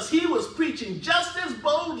too because he was preaching just as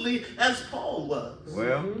boldly as Paul was.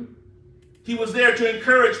 Well, he was there to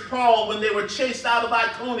encourage Paul when they were chased out of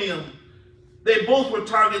Iconium. They both were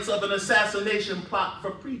targets of an assassination plot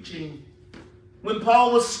for preaching. When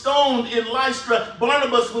Paul was stoned in Lystra,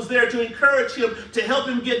 Barnabas was there to encourage him, to help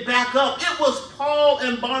him get back up. It was Paul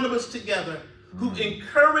and Barnabas together who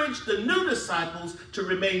encouraged the new disciples to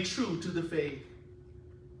remain true to the faith.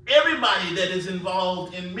 Everybody that is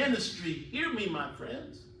involved in ministry, hear me, my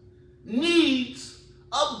friends, needs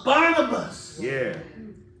a Barnabas. yeah.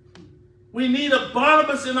 We need a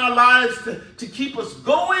Barnabas in our lives to keep us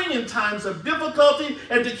going in times of difficulty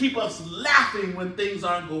and to keep us laughing when things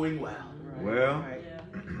aren't going well. Well,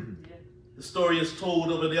 The story is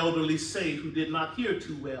told of an elderly saint who did not hear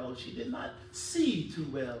too well. She did not see too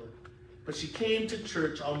well. But she came to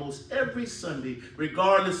church almost every Sunday,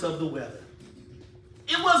 regardless of the weather.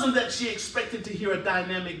 It wasn't that she expected to hear a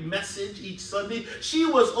dynamic message each Sunday. She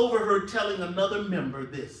was overheard telling another member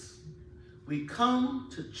this: we come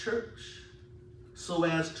to church so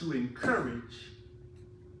as to encourage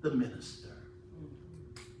the minister.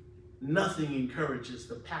 Nothing encourages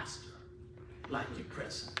the pastor like your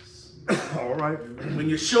presence. all right. When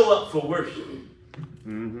you show up for worship.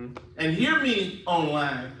 Mm-hmm. And hear me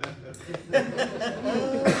online.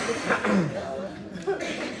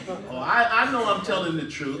 I know I'm telling the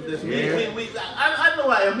truth. I know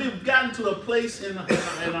I am. We've gotten to a place in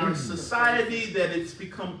our society that it's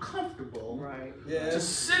become comfortable to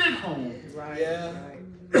sit at home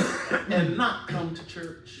and not come to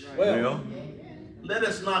church. Well, Let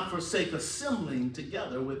us not forsake assembling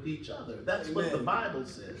together with each other. That's what the Bible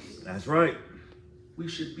says. that's right. We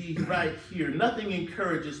should be right here. Nothing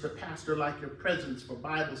encourages the pastor like your presence for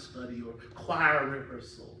Bible study or choir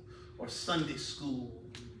rehearsal or Sunday school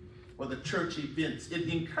or the church events. It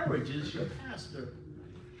encourages your pastor.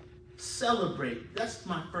 Celebrate. That's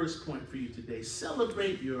my first point for you today.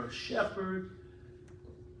 Celebrate your shepherd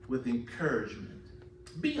with encouragement.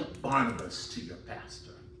 Be a Barnabas to your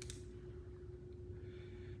pastor.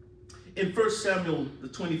 In 1 Samuel, the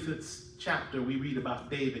 25th chapter, we read about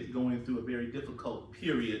David going through a very difficult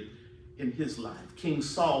period in his life. King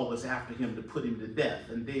Saul was after him to put him to death,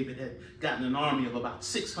 and David had gotten an army of about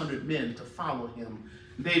 600 men to follow him.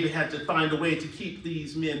 David had to find a way to keep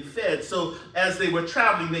these men fed. So as they were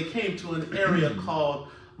traveling, they came to an area called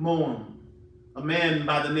Moab. A man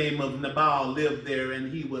by the name of Nabal lived there,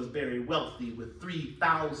 and he was very wealthy with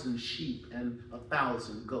 3,000 sheep and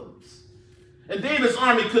 1,000 goats. And David's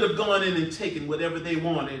army could have gone in and taken whatever they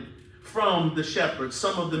wanted from the shepherds.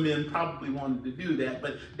 Some of the men probably wanted to do that,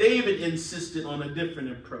 but David insisted on a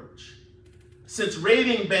different approach. Since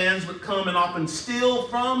raiding bands would come and often steal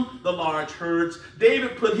from the large herds,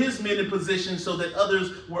 David put his men in position so that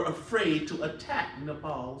others were afraid to attack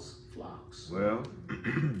Nabal's flocks. Well,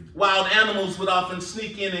 Wild animals would often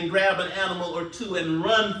sneak in and grab an animal or two and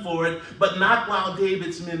run for it, but not while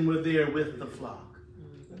David's men were there with the flock.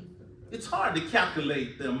 It's hard to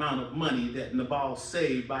calculate the amount of money that Nabal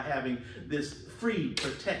saved by having this free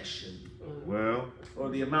protection. well, Or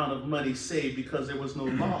the amount of money saved because there was no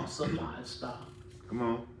loss of livestock. come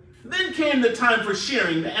on. Then came the time for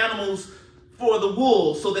shearing the animals for the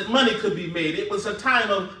wool so that money could be made. It was a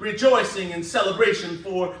time of rejoicing and celebration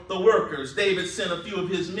for the workers. David sent a few of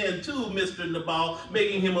his men to Mr. Nabal,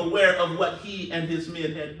 making him aware of what he and his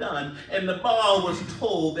men had done. And Nabal was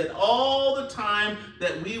told that all the time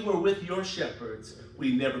that we were with your shepherds,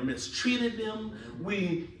 we never mistreated them.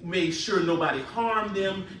 We made sure nobody harmed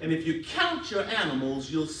them. And if you count your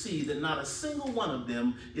animals, you'll see that not a single one of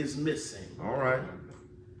them is missing. All right.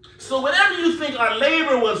 So whatever you think our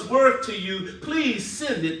labor was worth to you, please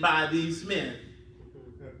send it by these men.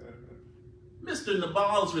 Mr.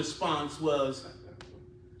 Nabal's response was,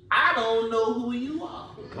 I don't know who you are.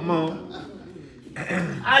 Come on.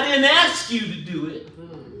 I didn't ask you to do it.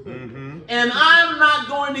 Mm-hmm. And I'm not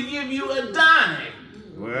going to give you a dime.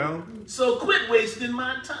 Well, So quit wasting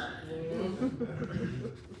my time.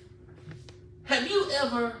 Have you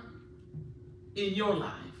ever in your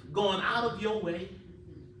life gone out of your way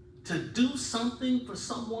to do something for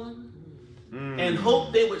someone and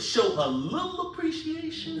hope they would show a little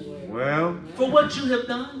appreciation well, for what you have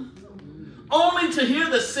done? Only to hear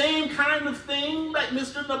the same kind of thing like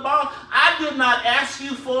Mr. Nabal. I did not ask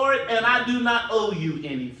you for it, and I do not owe you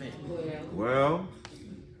anything. well,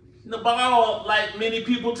 Nabal, like many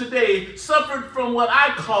people today, suffered from what I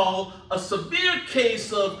call a severe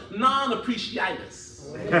case of non-appreciatus.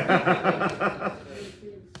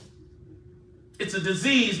 It's a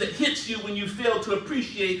disease that hits you when you fail to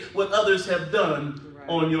appreciate what others have done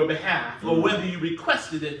on your behalf, or whether you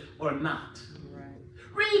requested it or not.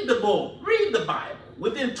 Read the book, read the Bible.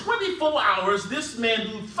 Within 24 hours, this man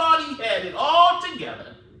who thought he had it all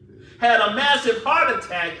together had a massive heart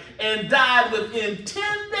attack and died within 10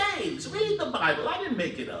 days. Read the Bible. I didn't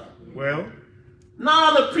make it up. well,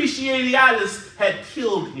 Non-appreciatitis had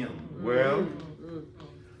killed him. well,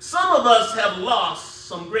 Some of us have lost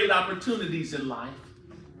some great opportunities in life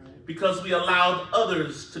because we allowed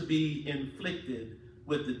others to be inflicted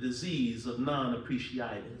with the disease of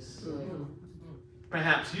non-appreciatis.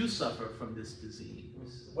 Perhaps you suffer from this disease.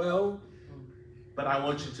 Well, But I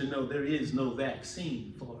want you to know there is no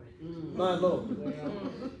vaccine for it. my Lord.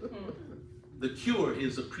 The cure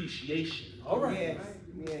is appreciation All right.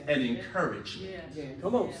 and encouragement.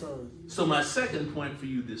 Come on, son. So my second point for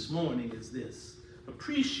you this morning is this.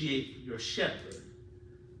 Appreciate your shepherd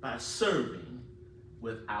by serving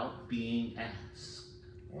without being asked.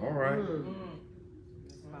 all right.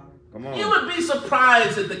 Come You on. would be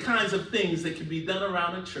surprised at the kinds of things that can be done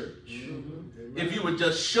around a church if you would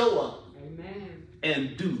just show up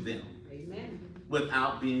and do them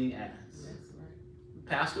without being asked.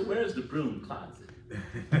 Pastor, where's the broom closet?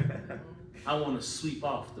 I want to sweep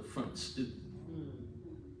off the front stoop.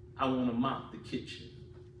 I want to mop the kitchen.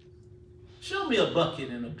 Show me a bucket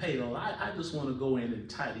and a pail. I just want to go in and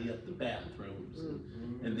tidy up the bathrooms,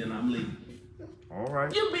 and then I'm leaving. All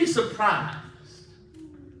right. You'd be surprised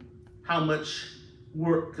how much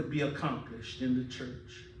work could be accomplished in the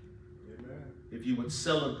church if you would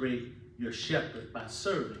celebrate your shepherd by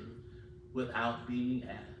serving without being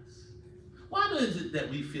asked. Why is it that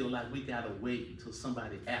we feel like we got to wait until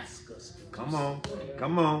somebody asks us to do Come on.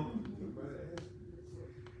 Come on.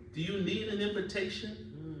 Do you need an invitation?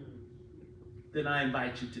 Then I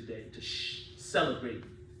invite you today to celebrate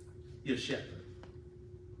your shepherd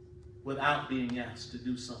without being asked to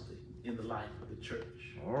do something in the life of the church.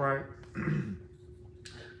 All right.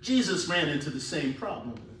 Jesus ran into the same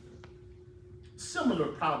problem similar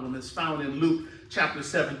problem is found in Luke chapter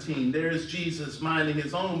 17. There is Jesus minding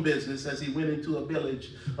his own business as he went into a village.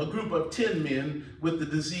 A group of 10 men with the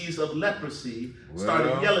disease of leprosy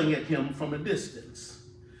started yelling at him from a distance.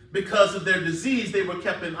 Because of their disease, they were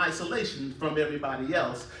kept in isolation from everybody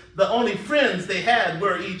else. The only friends they had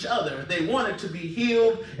were each other. They wanted to be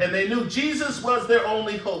healed, and they knew Jesus was their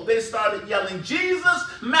only hope. They started yelling, "Jesus,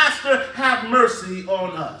 Master, have mercy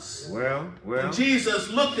on us." And Jesus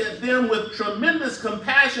looked at them with tremendous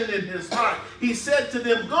compassion in his heart. He said to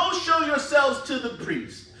them, "Go show yourselves to the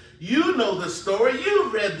priest." You know the story.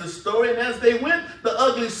 You've read the story. And as they went, the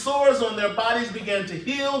ugly sores on their bodies began to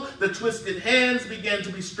heal. The twisted hands began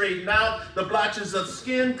to be straightened out. The blotches of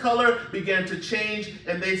skin color began to change.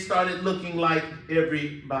 And they started looking like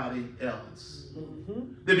everybody else.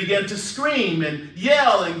 They began to scream and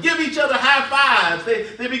yell and give each other high fives.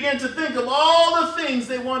 They began to think of all the things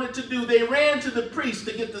they wanted to do. They ran to the priest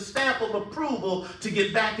to get the stamp of approval to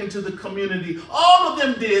get back into the community. All of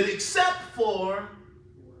them did except for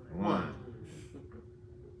one.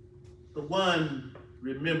 The one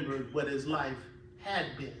remembered what his life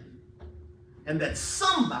had been, and that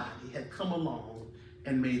somebody had come along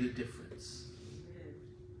and made a difference.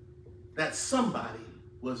 That somebody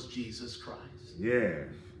was Jesus Christ. Yeah.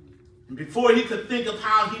 And before he could think of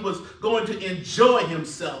how he was going to enjoy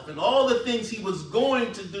himself and all the things he was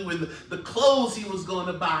going to do and the clothes he was going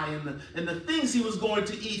to buy and the things he was going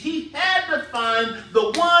to eat, he had to find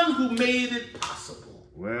the one who made it possible.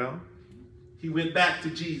 He went back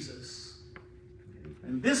to Jesus.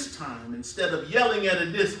 And this time, instead of yelling at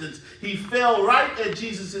a distance, he fell right at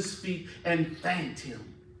Jesus' feet and thanked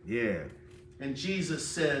him. Yeah. And Jesus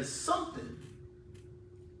says, something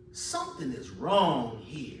is wrong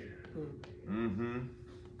here.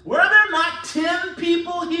 Were there not 10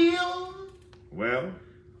 people healed? Well,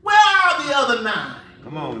 where are the other 9?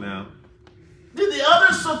 Come on now. Did the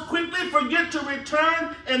others so quickly forget to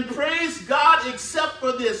return and praise God except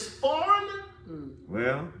for this foreigner?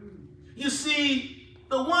 Well, you see,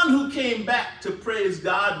 the one who came back to praise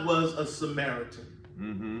God was a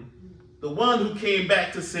Samaritan. The one who came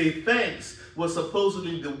back to say thanks was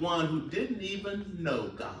supposedly the one who didn't even know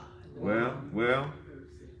God. Well.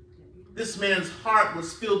 This man's heart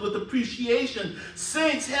was filled with appreciation.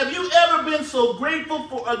 Saints, have you ever been so grateful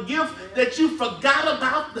for a gift that you forgot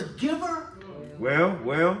about the giver?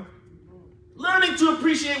 Well. Learning to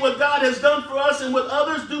appreciate what God has done for us and what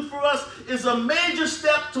others do for us is a major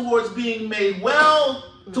step towards being made well,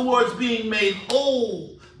 towards being made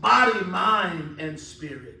whole, body, mind, and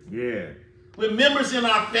spirit. Yeah. When members in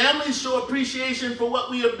our families show appreciation for what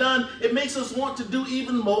we have done, it makes us want to do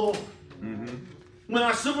even more. When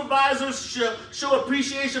our supervisors show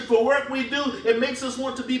appreciation for work we do, it makes us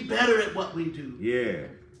want to be better at what we do. Yeah.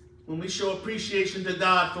 When we show appreciation to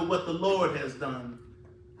God for what the Lord has done,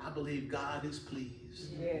 I believe God is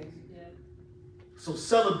pleased. Yes. So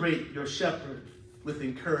celebrate your shepherd with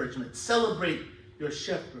encouragement. Celebrate your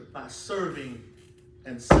shepherd by serving,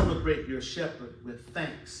 and celebrate your shepherd with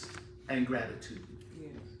thanks and gratitude.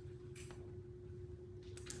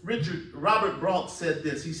 Robert Brault said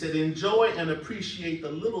this. He said, enjoy and appreciate the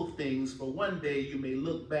little things, for one day you may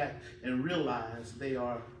look back and realize they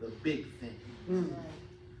are the big thing.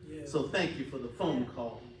 So thank you for the phone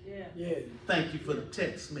call. Thank you for the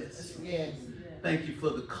text message. Thank you for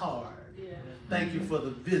the card. Thank you for the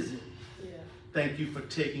visit. Thank you for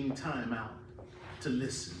taking time out to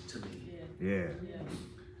listen to me.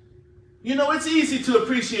 You know, it's easy to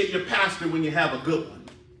appreciate your pastor when you have a good one.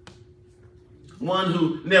 One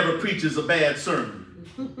who never preaches a bad sermon.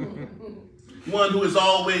 One who is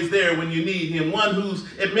always there when you need him. One whose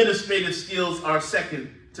administrative skills are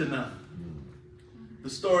second to none. The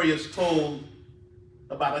story is told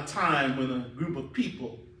about a time when a group of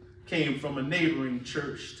people came from a neighboring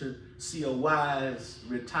church to see a wise,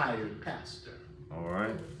 retired pastor. All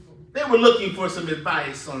right. They were looking for some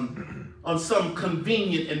advice on some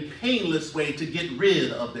convenient and painless way to get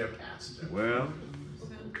rid of their pastor.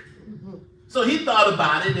 So he thought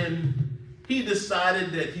about it, and he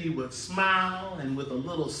decided that he would smile, and with a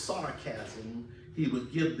little sarcasm, he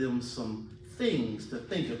would give them some things to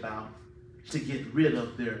think about to get rid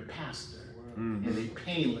of their pastor in a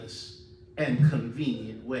painless and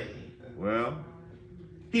convenient way.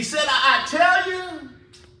 He said, I tell you,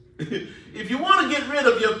 if you want to get rid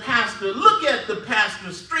of your pastor, look at the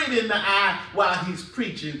pastor straight in the eye while he's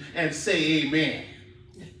preaching and say amen.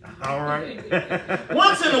 All right.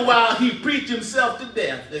 Once in a while, he preach himself to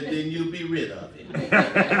death, and then you'll be rid of him.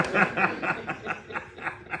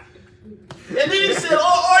 And then he said,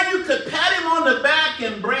 or you could pat him on the back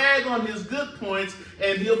and brag on his good points,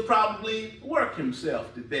 and he'll probably work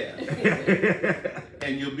himself to death.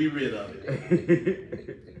 And you'll be rid of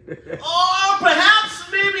it. Or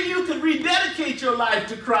perhaps maybe you could rededicate your life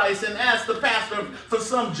to Christ and ask the pastor for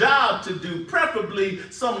some job to do, preferably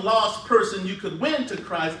some lost person you could win to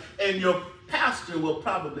Christ, and your pastor will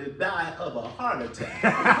probably die of a heart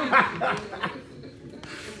attack.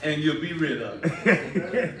 And you'll be rid of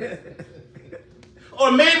it. Or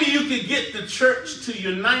maybe you could get the church to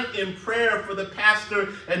unite in prayer for the pastor,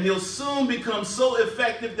 and he'll soon become so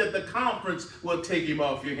effective that the conference will take him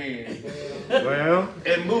off your hands. Well.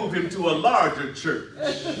 And move him to a larger church.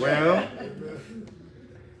 Well.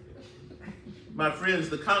 My friends,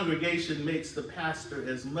 the congregation makes the pastor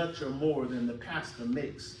as much or more than the pastor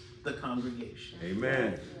makes the congregation.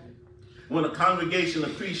 Amen. When a congregation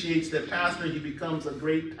appreciates their pastor, he becomes a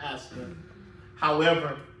great pastor.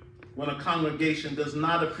 However, when a congregation does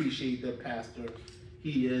not appreciate their pastor,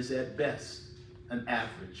 he is at best an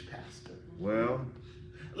average pastor. Well,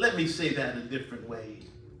 let me say that a different way.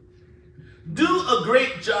 Do a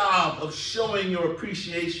great job of showing your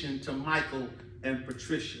appreciation to Michael and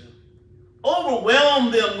Patricia.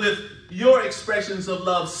 Overwhelm them with your expressions of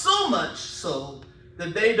love, so much so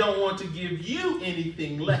that they don't want to give you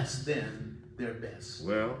anything less than their best.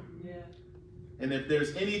 Well. And if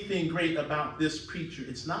there's anything great about this preacher,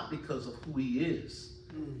 it's not because of who he is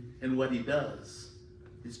and what he does.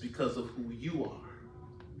 It's because of who you are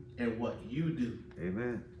and what you do.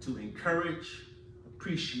 Amen. To encourage,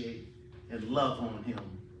 appreciate, and love on him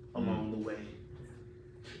along the way.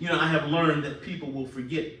 You know, I have learned that people will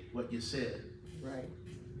forget what you said. Right.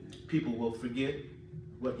 People will forget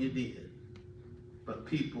what you did. But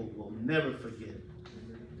people will never forget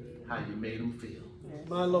how you made them feel.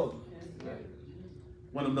 My Lord.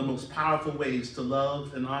 One of the most powerful ways to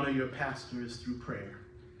love and honor your pastor is through prayer.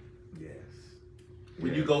 Yes.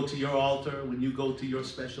 When you go to your altar, when you go to your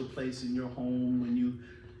special place in your home, when you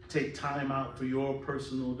take time out for your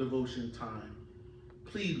personal devotion time,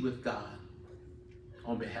 plead with God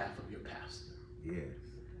on behalf of your pastor. Yes.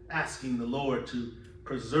 Asking the Lord to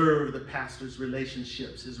preserve the pastor's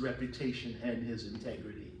relationships, his reputation, and his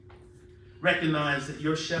integrity. Recognize that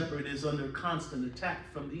your shepherd is under constant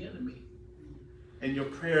attack from the enemy, and your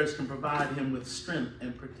prayers can provide him with strength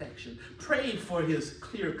and protection. Pray for his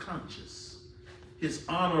clear conscience, his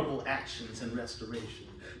honorable actions and restoration.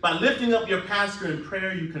 By lifting up your pastor in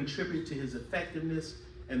prayer, you contribute to his effectiveness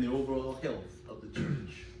and the overall health of the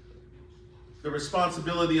church. The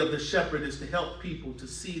responsibility of the shepherd is to help people to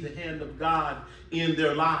see the hand of God in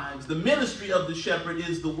their lives. The ministry of the shepherd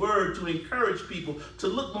is the word to encourage people to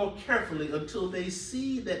look more carefully until they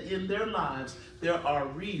see that in their lives there are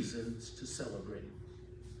reasons to celebrate.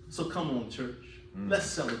 So come on, church. Let's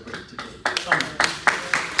celebrate today. Come on.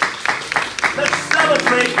 Let's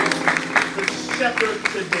celebrate the shepherd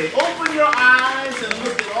today. Open your eyes and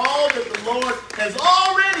look at all that the Lord has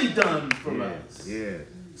already done for us. Yeah.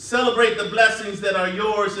 Celebrate the blessings that are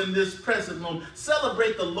yours in this present moment.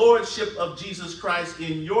 Celebrate the lordship of Jesus Christ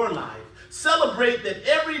in your life. Celebrate that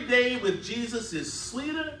every day with Jesus is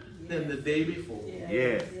sweeter than the day before.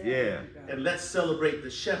 Yeah, yeah. And let's celebrate the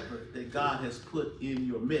shepherd that God has put in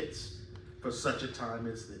your midst for such a time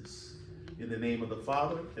as this. In the name of the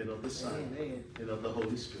Father, and of the Son, and of the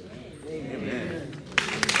Holy Spirit. Amen.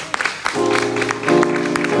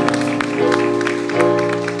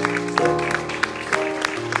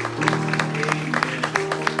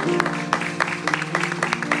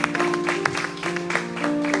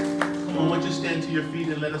 Your feet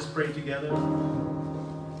and let us pray together,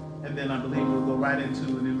 and then I believe we'll go right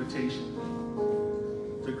into an invitation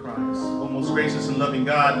to Christ. Oh, most gracious and loving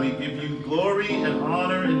God, we give you glory and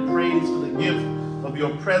honor and praise for the gift of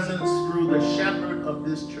your presence through the shepherd of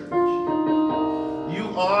this church.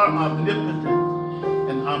 You are omnipotent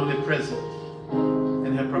and omnipresent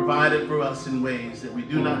and have provided for us in ways that we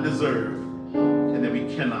do not deserve and that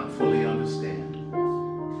we cannot fully understand.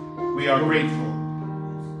 We are grateful.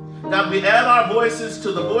 God, we add our voices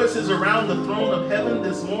to the voices around the throne of heaven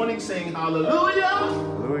this morning, saying hallelujah,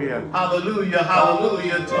 Hallelujah, hallelujah,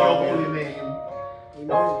 hallelujah to your holy name.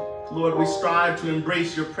 Lord, we strive to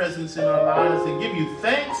embrace your presence in our lives and give you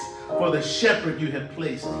thanks for the shepherd you have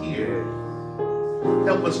placed here.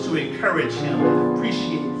 Help us to encourage him and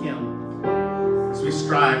appreciate him as we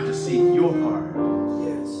strive to seek your heart.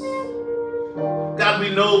 God,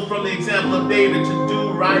 we know from the example of David to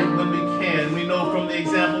do right when we can. We know from the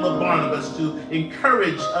example of Barnabas to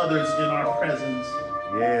encourage others in our presence.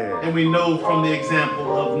 yeah. And we know from the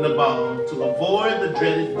example of Nabal to avoid the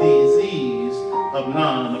dreaded disease of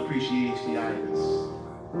non-appreciationitis.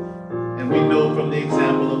 And we know from the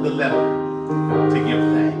example of the leper to give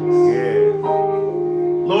thanks. Yeah.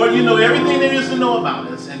 Lord, you know everything there is to know about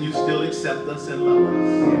us, and you still accept us and love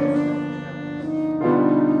us.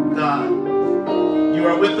 God, you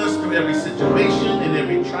are with us through every situation and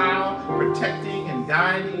every trial, protecting and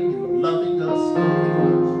guiding and loving us.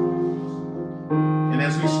 And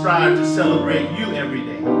as we strive to celebrate you every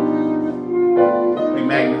day, we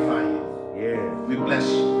magnify you. Yeah. We bless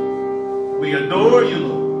you. We adore you,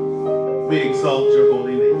 Lord. We exalt your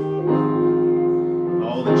holy name.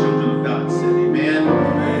 All the children of God said amen,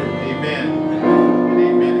 amen, and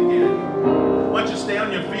amen again. Why don't you stay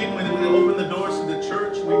on your feet when we open the doors to the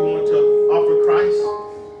church? We want to offer Christ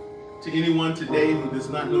to anyone today who does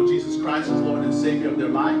not know Jesus Christ as Lord and Savior of their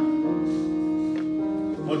life.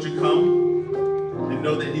 Won't you come and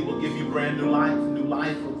know that he will give you brand new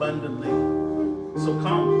life abundantly. So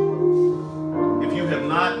come. If you have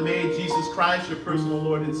not made Jesus Christ your personal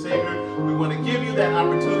Lord and Savior, we want to give you that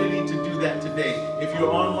opportunity to do that today. If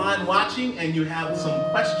you're online watching and you have some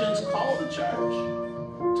questions, call the church.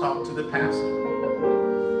 Talk to the pastor.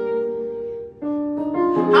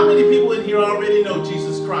 How many people in here already know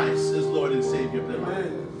Jesus Christ as Lord and Savior of their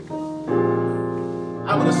life?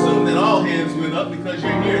 I would assume that all hands went up because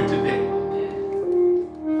you're here today.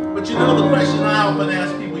 But you know the question I often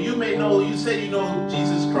ask people, you may know, you say you know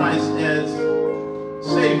Jesus Christ as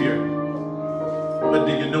Savior, but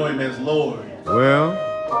do you know him as Lord? Well,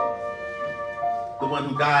 The one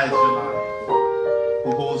who guides your life,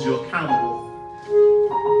 who holds you accountable.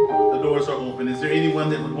 The doors are open. Is there anyone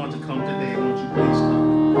that would want to come today? Won't you please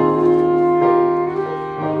come?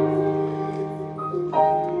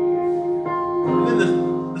 And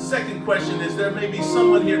then the second question is, there may be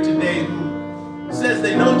someone here today who says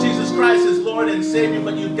they know Jesus Christ as Lord and Savior,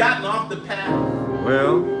 but you've gotten off the path.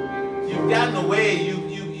 well, You've gotten away.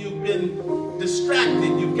 You've been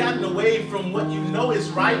distracted. You've gotten away from what you know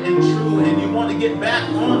is right and true, and you want to get back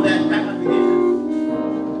on that path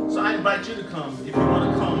again. So I invite you to come. If you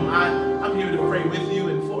want to come, I'm here to pray with you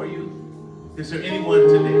and for you. Is there anyone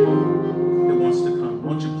today that wants to come?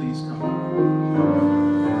 Won't you please come?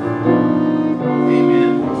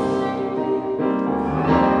 Amen.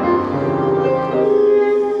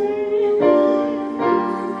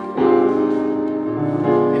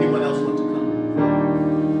 Anyone else want to come?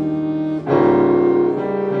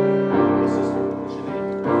 Yes, sister. What's your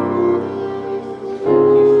name?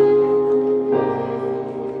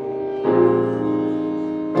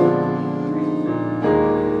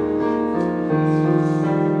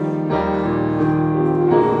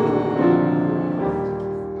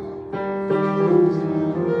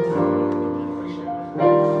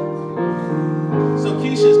 So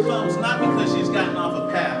Keisha comes not because she's gotten off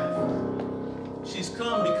a path. She's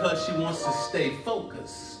come because she wants to stay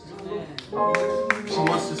focused. She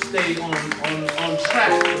wants to stay on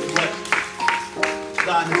track with what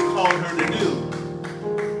God has called her to do.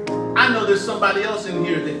 I know there's somebody else in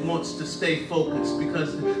here that wants to stay focused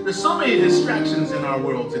because there's so many distractions in our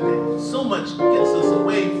world today. So much gets us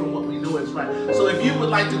away from what we know is right. So if you would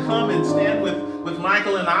like to come and stand with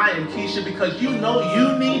Michael and I and Keisha, because you know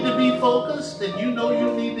you need to be focused and you know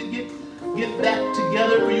you need to get that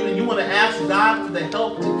together for you, and you want to ask God for the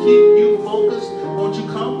help to keep you focused, won't you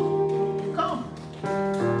come? Come.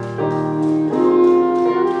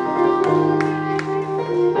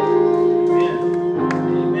 Amen.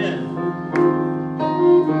 Amen.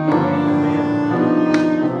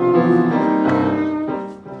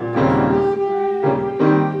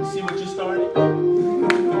 Amen. See what you started? Amen.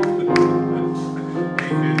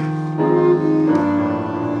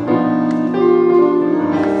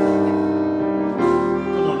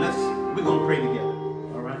 Come on, we're going to pray together,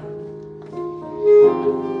 all right?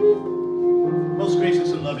 Most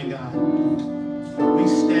gracious and loving God, we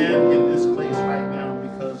stand in this place right now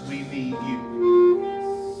because we need you.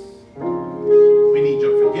 We need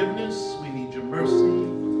your forgiveness, we need your mercy,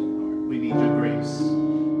 we need your grace.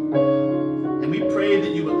 And we pray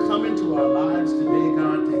that you would come into our lives today,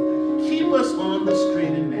 God, to keep us on the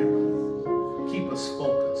straight and narrow. Keep us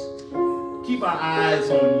focused. Keep our eyes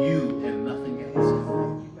on you and nothing else.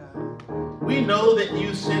 We know that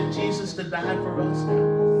you sent Jesus to die for us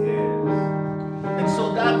now. And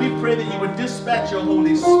so, God, we pray that you would dispatch your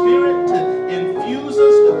Holy Spirit to infuse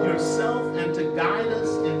us with yourself and to guide us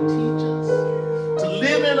and teach us, to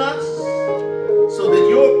live in us so that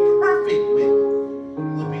your perfect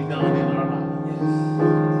will be done in our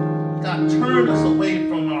lives. God, turn us away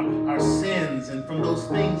from our sins and from those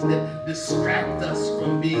things that distract us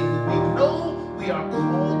from being who we know we are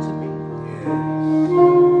called to be.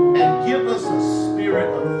 And give us a spirit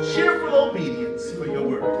of cheerful obedience for your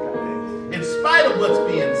word, God. In spite of what's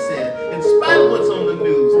being said, in spite of what's on the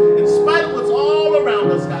news, in spite of what's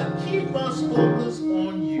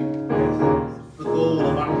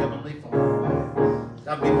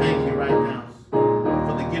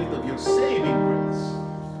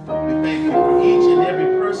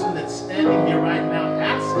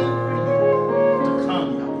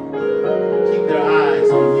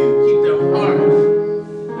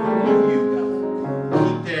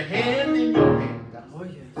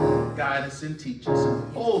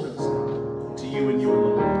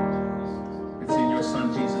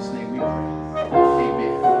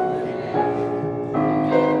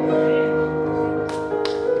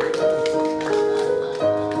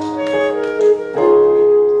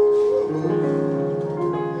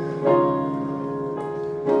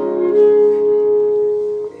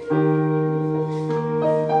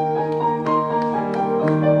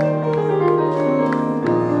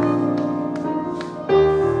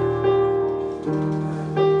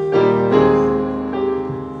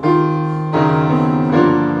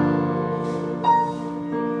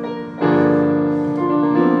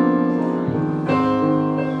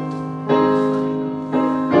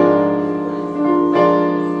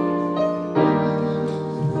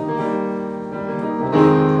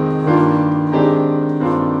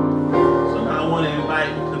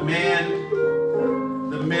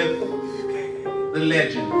myth, the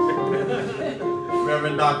legend.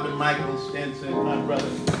 Reverend Dr. Michael Stenson, my brother.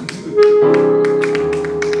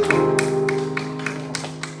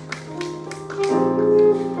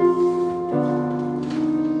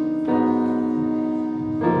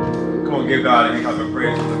 Come on, give God a hand of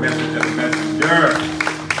praise for the message of the messenger.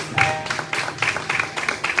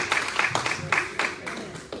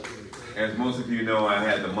 As most of you know, I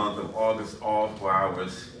had the month of August off where I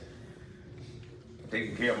was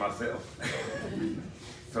taking care of myself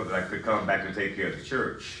so that I could come back and take care of the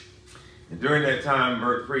church. And during that time,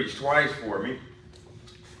 Bert preached twice for me,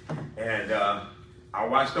 and I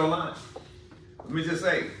watched online. Let me just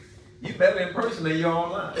say, you better in person than you're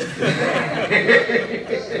online.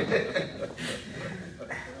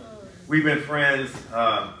 We've been friends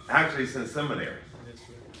actually since seminary.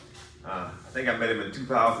 I think I met him in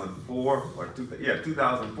 2004,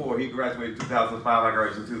 2004. He graduated in 2005, I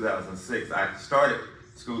graduated in 2006. I started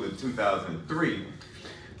school in 2003,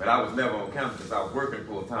 but I was never on campus because I was working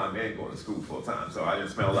full-time and going to school full-time. So I didn't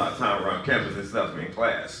spend a lot of time around campus and stuff in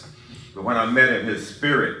class. But when I met him, his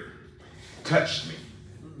spirit touched me,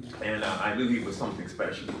 and I knew he was something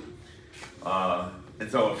special. And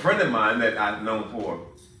so a friend of mine that I've known for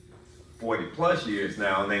 40 plus years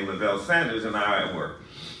now, named Lavelle Sanders, and I were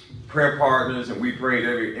prayer partners, and we prayed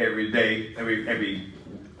every day,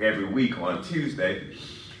 every week on Tuesday.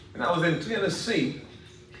 And I was in Tennessee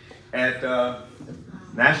at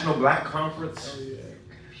National Black Conference,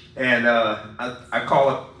 and I call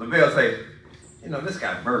up Lavelle and say, you know, this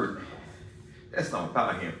guy Bert, that's not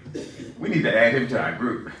about him. We need to add him to our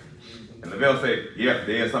group. And Lavelle said, yeah,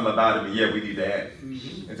 there's something about him, and yeah, we need to add.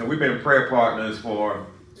 And so we've been prayer partners for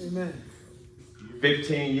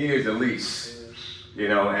 15 years at least. You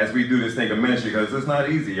know, as we do this thing of ministry, because it's not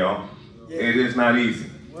easy, y'all. Yeah. It is not easy.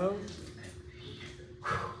 Well,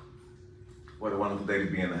 what a wonderful day to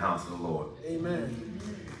be in the house of the Lord. Amen.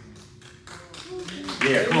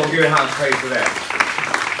 Yeah, come on, give it a house praise for that.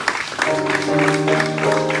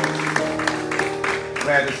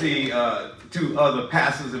 Glad to see two other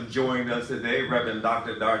pastors have joined us today. Reverend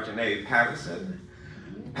Dr. Darjanae Patterson,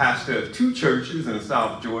 pastor of 2 churches in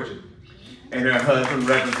South Georgia, and her husband,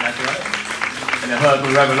 Reverend Zachariah. And her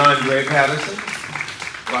husband, Reverend Andre Patterson,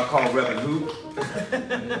 who I call Reverend Who.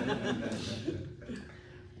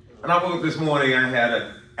 And I woke up this morning, I had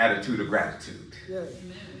an attitude of gratitude. Yes.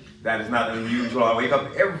 That is not unusual. I wake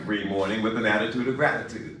up every morning with an attitude of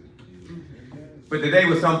gratitude. But today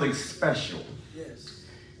was something special. Yes.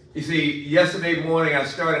 You see, yesterday morning I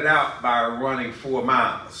started out by running 4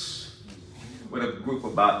 miles with a group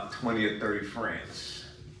of about 20 or 30 friends.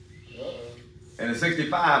 And at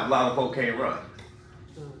 65, a lot of folk can't run.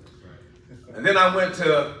 And then I went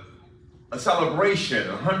to a celebration,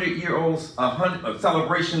 a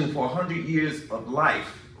celebration for 100 years of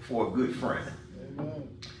life for a good friend. Amen.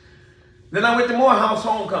 Then I went to Morehouse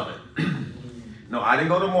Homecoming. No, I didn't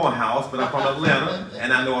go to Morehouse, but I'm from Atlanta,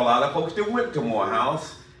 and I know a lot of folks that went to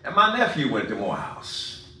Morehouse, and my nephew went to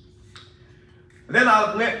Morehouse. And then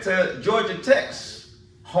I went to Georgia Tech's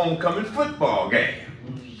homecoming football game.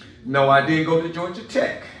 No, I didn't go to Georgia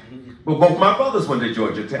Tech, but both my brothers went to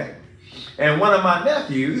Georgia Tech. And one of my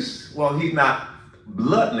nephews, well, he's not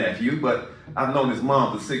blood nephew, but I've known his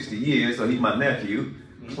mom for 60 years, so he's my nephew,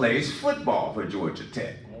 plays football for Georgia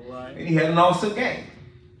Tech. All right. And he had an awesome game.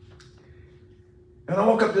 And I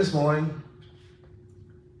woke up this morning,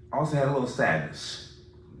 I also had a little sadness.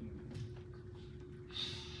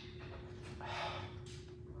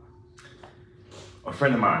 A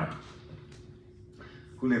friend of mine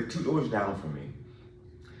who lived 2 doors down from me,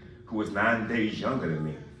 who was 9 days younger than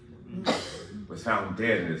me, was found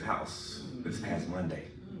dead in his house this past Monday.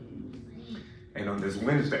 And on this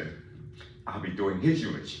Wednesday, I'll be doing his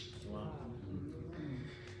eulogy. Wow.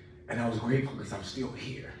 And I was grateful because I'm still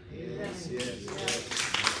here. Yes, yes, yes.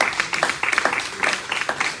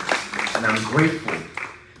 And I'm grateful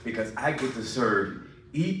because I get to serve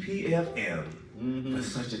EPFM for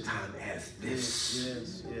such a time as this.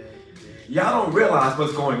 Yes, yes, yes. Y'all don't realize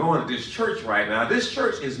what's going on at this church right now. This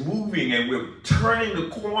church is moving and we're turning the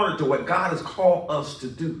corner to what God has called us to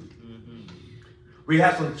do. We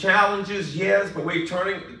have some challenges, yes, but we're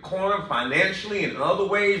turning the corner financially and in other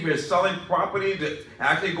ways. We're selling property,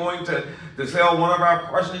 actually going to sell one of our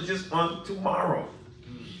parsonages on tomorrow.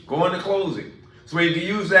 Going to closing. So we can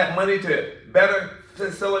use that money to better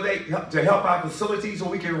facilitate, to help our facilities so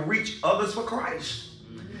we can reach others for Christ.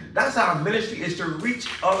 That's our ministry, is to reach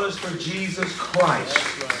others for Jesus Christ.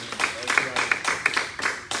 That's right.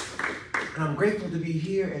 That's right. And I'm grateful to be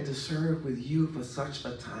here and to serve with you for such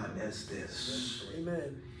a time as this.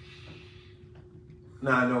 Amen.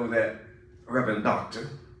 Now I know that Reverend Dr.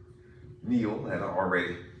 Neal had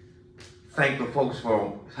already thanked the folks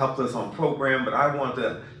for helped us on program, but I want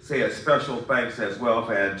to say a special thanks as well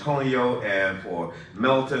for Antonio and for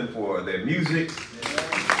Melton for their music.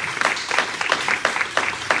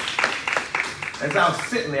 As I was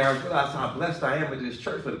sitting there, I realized how blessed I am with this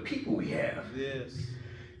church for the people we have. Yes.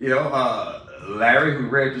 You know, Larry, who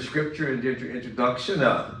read the scripture in the introduction,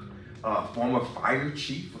 former fire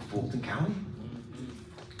chief of Fulton County.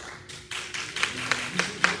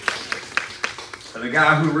 The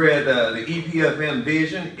guy who read the EPFM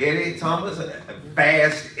vision, Eddie Thomas,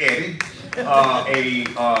 Fast Eddie,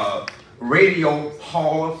 a radio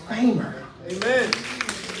Hall of Famer. Amen.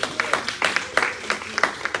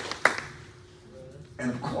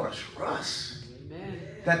 And of course, Russ. Amen.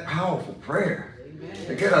 That powerful prayer Amen.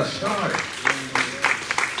 to get us started.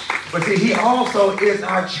 But see, he also is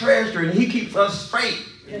our treasurer, and he keeps us straight.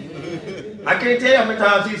 I can't tell you how many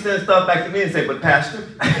times he says stuff back to me and say, but Pastor,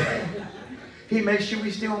 he makes sure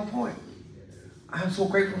we stay on point. I'm so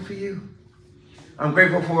grateful for you. I'm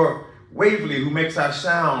grateful for Waverly, who makes our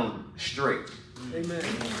sound straight. Amen.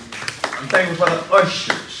 I'm thankful for the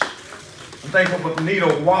ushers. I'm thankful for Anita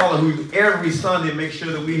Waller, who every Sunday makes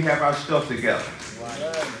sure that we have our stuff together.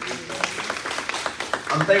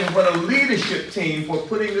 I'm thankful for the leadership team for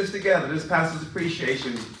putting this together, this Pastor's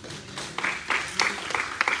Appreciation.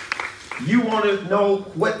 You want to know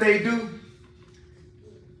what they do?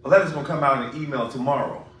 A letter's going to come out in an email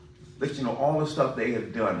tomorrow. Let you know all the stuff they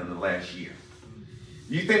have done in the last year.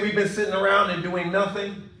 You think we've been sitting around and doing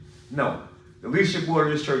nothing? No. The leadership board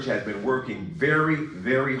of this church has been working very,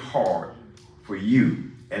 very hard for you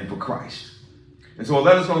and for Christ. And so a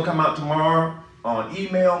letter's going to come out tomorrow on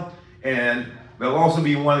email, and there'll also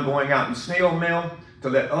be one going out in snail mail to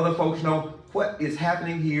let other folks know what is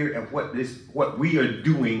happening here and what we are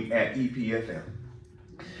doing at EPFM.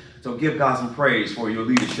 So give God some praise for your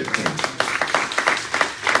leadership team.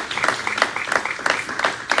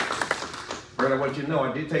 Bert, I want you to know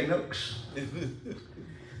I did take notes.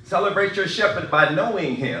 Celebrate your shepherd by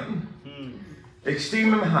knowing him,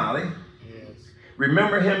 esteem him highly,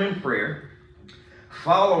 remember him in prayer,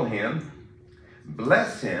 follow him,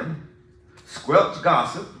 bless him, squelch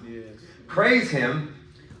gossip, praise him,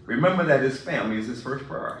 remember that his family is his first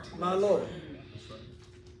priority. My Lord.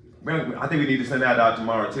 I think we need to send that out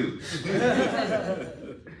tomorrow too.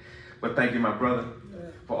 But thank you, my brother,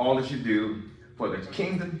 for all that you do for the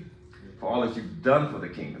kingdom, for all that you've done for the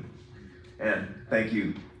kingdom. And thank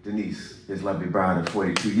you, Denise, his lovely bride of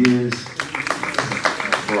 42 years,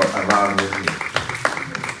 for allowing us here.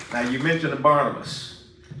 Now, you mentioned a Barnabas.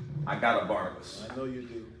 I got a Barnabas. I know you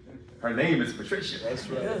do. Her name is Patricia. That's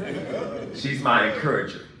right. She's my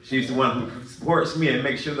encourager. She's the one who supports me and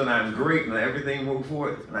makes sure that I'm great and that everything moves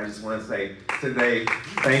forward. And I just want to say today,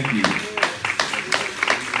 thank you.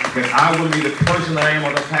 Because I wouldn't be the person I am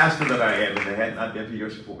or the pastor that I am if it had not been for your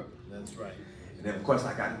support. That's right. And then, of course,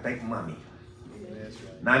 I got to thank Mommy. That's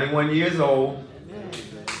right. 91 years old. Yeah,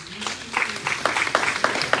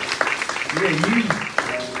 you.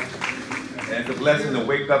 And it's a blessing to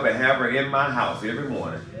wake up and have her in my house every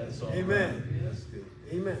morning. Amen. That's good.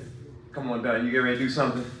 Amen. Come on, Don, you get ready to do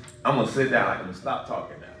something? I'm going to sit down. I'm going to stop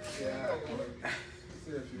talking now. Yeah, I want to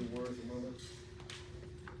say a few words a moment.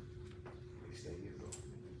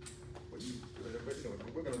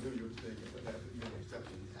 We're going to do your thing.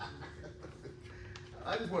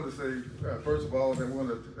 I just want to say, first of all, I want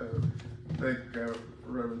to thank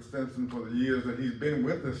Reverend Stinson for the years that he's been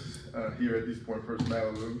with us here at East Point First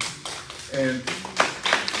Malibu. And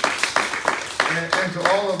to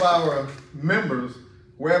all of our members,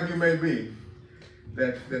 wherever you may be,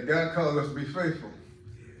 that God calls us to be faithful.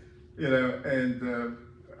 You know, and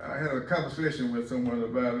I had a conversation with someone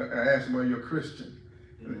about it. I asked them, are you a Christian?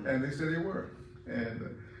 And they said they were.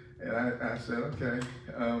 And I said, okay.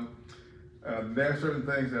 There are certain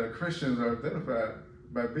things that Christians are identified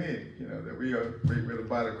by being, you know, that we're the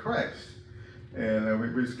body of Christ. And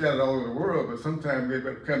we're scattered all over the world, but sometimes we have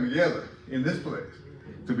to come together in this place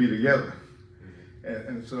to be together.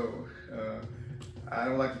 And so I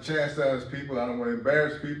don't like to chastise people, I don't want to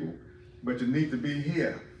embarrass people, but you need to be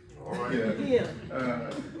here. All right. You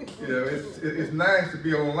know, it's nice to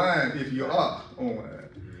be online if you are online.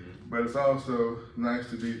 But it's also nice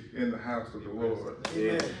to be in the house of the Lord.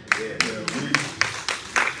 Yeah.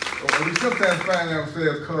 We sometimes find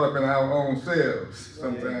ourselves caught up in our own selves,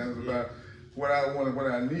 sometimes about what I want and what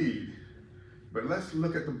I need. But let's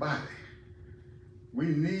look at the body. We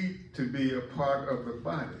need to be a part of the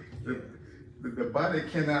body. The body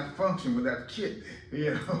cannot function without the kidney,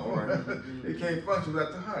 you know. It can't function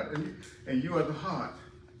without the heart. And you are the heart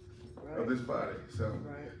of this body. So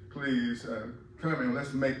please come and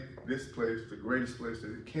let's make this place the greatest place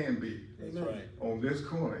that it can be. That's right. On this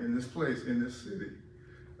corner, in this place, in this city.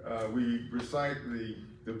 We recite the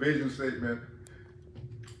vision statement.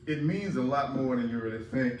 It means a lot more than you really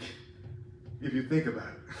think, if you think about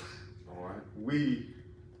it. All right. We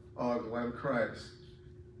are the light of Christ,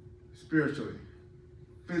 spiritually,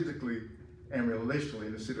 physically, and relationally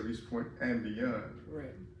in the city of East Point and beyond.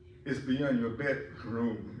 Right. It's beyond your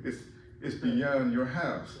bedroom. It's beyond your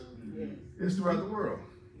house. It's throughout the world.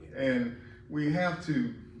 And we have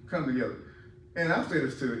to come together. And I'll say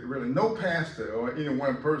this too, really, no pastor or any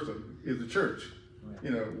one person is the church. Right.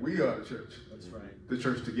 You know, we are the church. That's right. The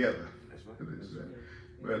church together. That's right.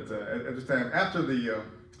 But at this time, after the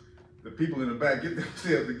people in the back get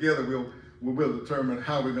themselves together, we'll determine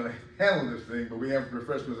how we're going to handle this thing. But we have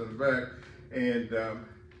refreshments in the back,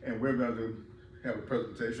 and we're going to have a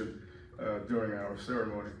presentation during our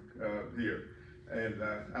ceremony here. And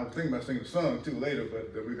I was thinking about singing a song too later,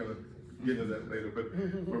 but we're going to get into that later. But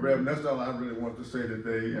Reverend, that's all I really wanted to say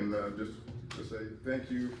today, and just to say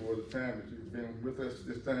thank you for the time that you've been with us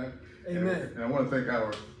this time. Amen. And I want to thank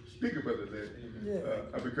our speaker for today,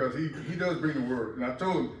 because he does bring the word. And I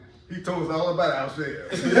told him, he told us all about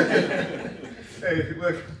ourselves. Hey,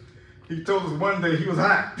 look, he told us one day he was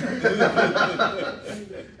hot.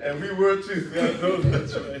 And we were too.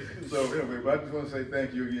 That's right. So anyway, but I just want to say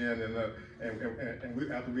thank you again. And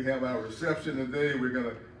after we have our reception today, we're going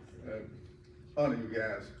to honor you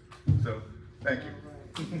guys. So thank you.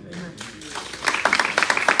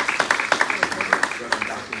 Reverend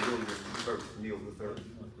Dr. William Bert, Neal III,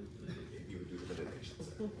 if you would do the benediction,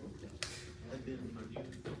 sir.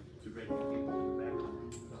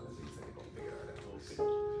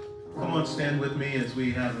 Come on, stand with me as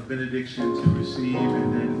we have a benediction to receive,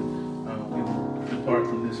 and then we will depart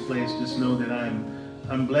from this place. Just know that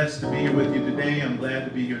I'm blessed to be here with you today. I'm glad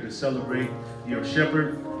to be here to celebrate your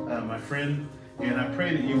shepherd, my friend. And I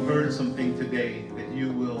pray that you heard something today that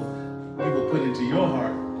you will put into your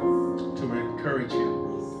heart to encourage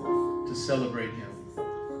him, to celebrate him,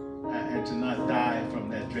 and to not die from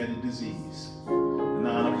that dreaded disease,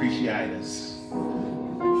 non-appreciatus.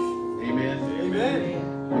 Amen. Amen.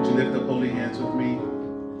 Would you lift up holy hands with me?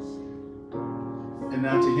 And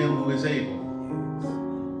now to him who is able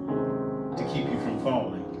to keep you from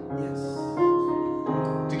falling,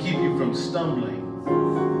 to keep you from stumbling,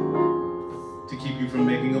 to keep you from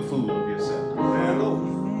making a fool of yourself,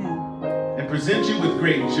 and present you with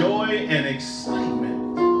great joy and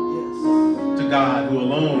excitement to God who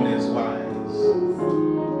alone is wise.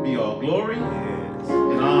 Be all glory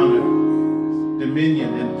and honor,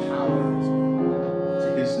 dominion and power to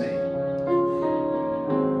his name.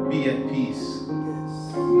 Be at peace.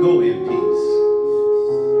 Go in peace.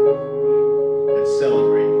 And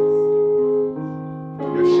celebrate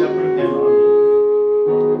your shepherd and our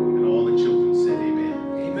Lord. And all the children said amen.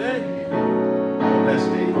 Amen. Have a blessed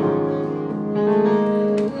day.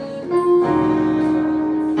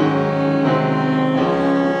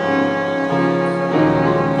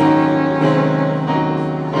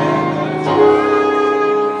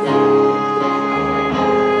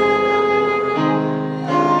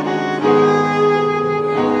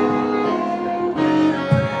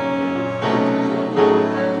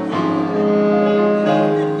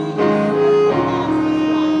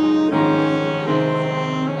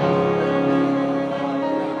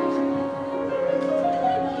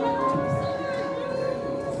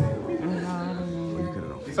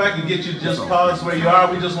 If I can get you to just pause where you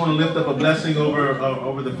are, we just want to lift up a blessing over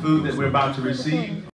the food that we're about to receive.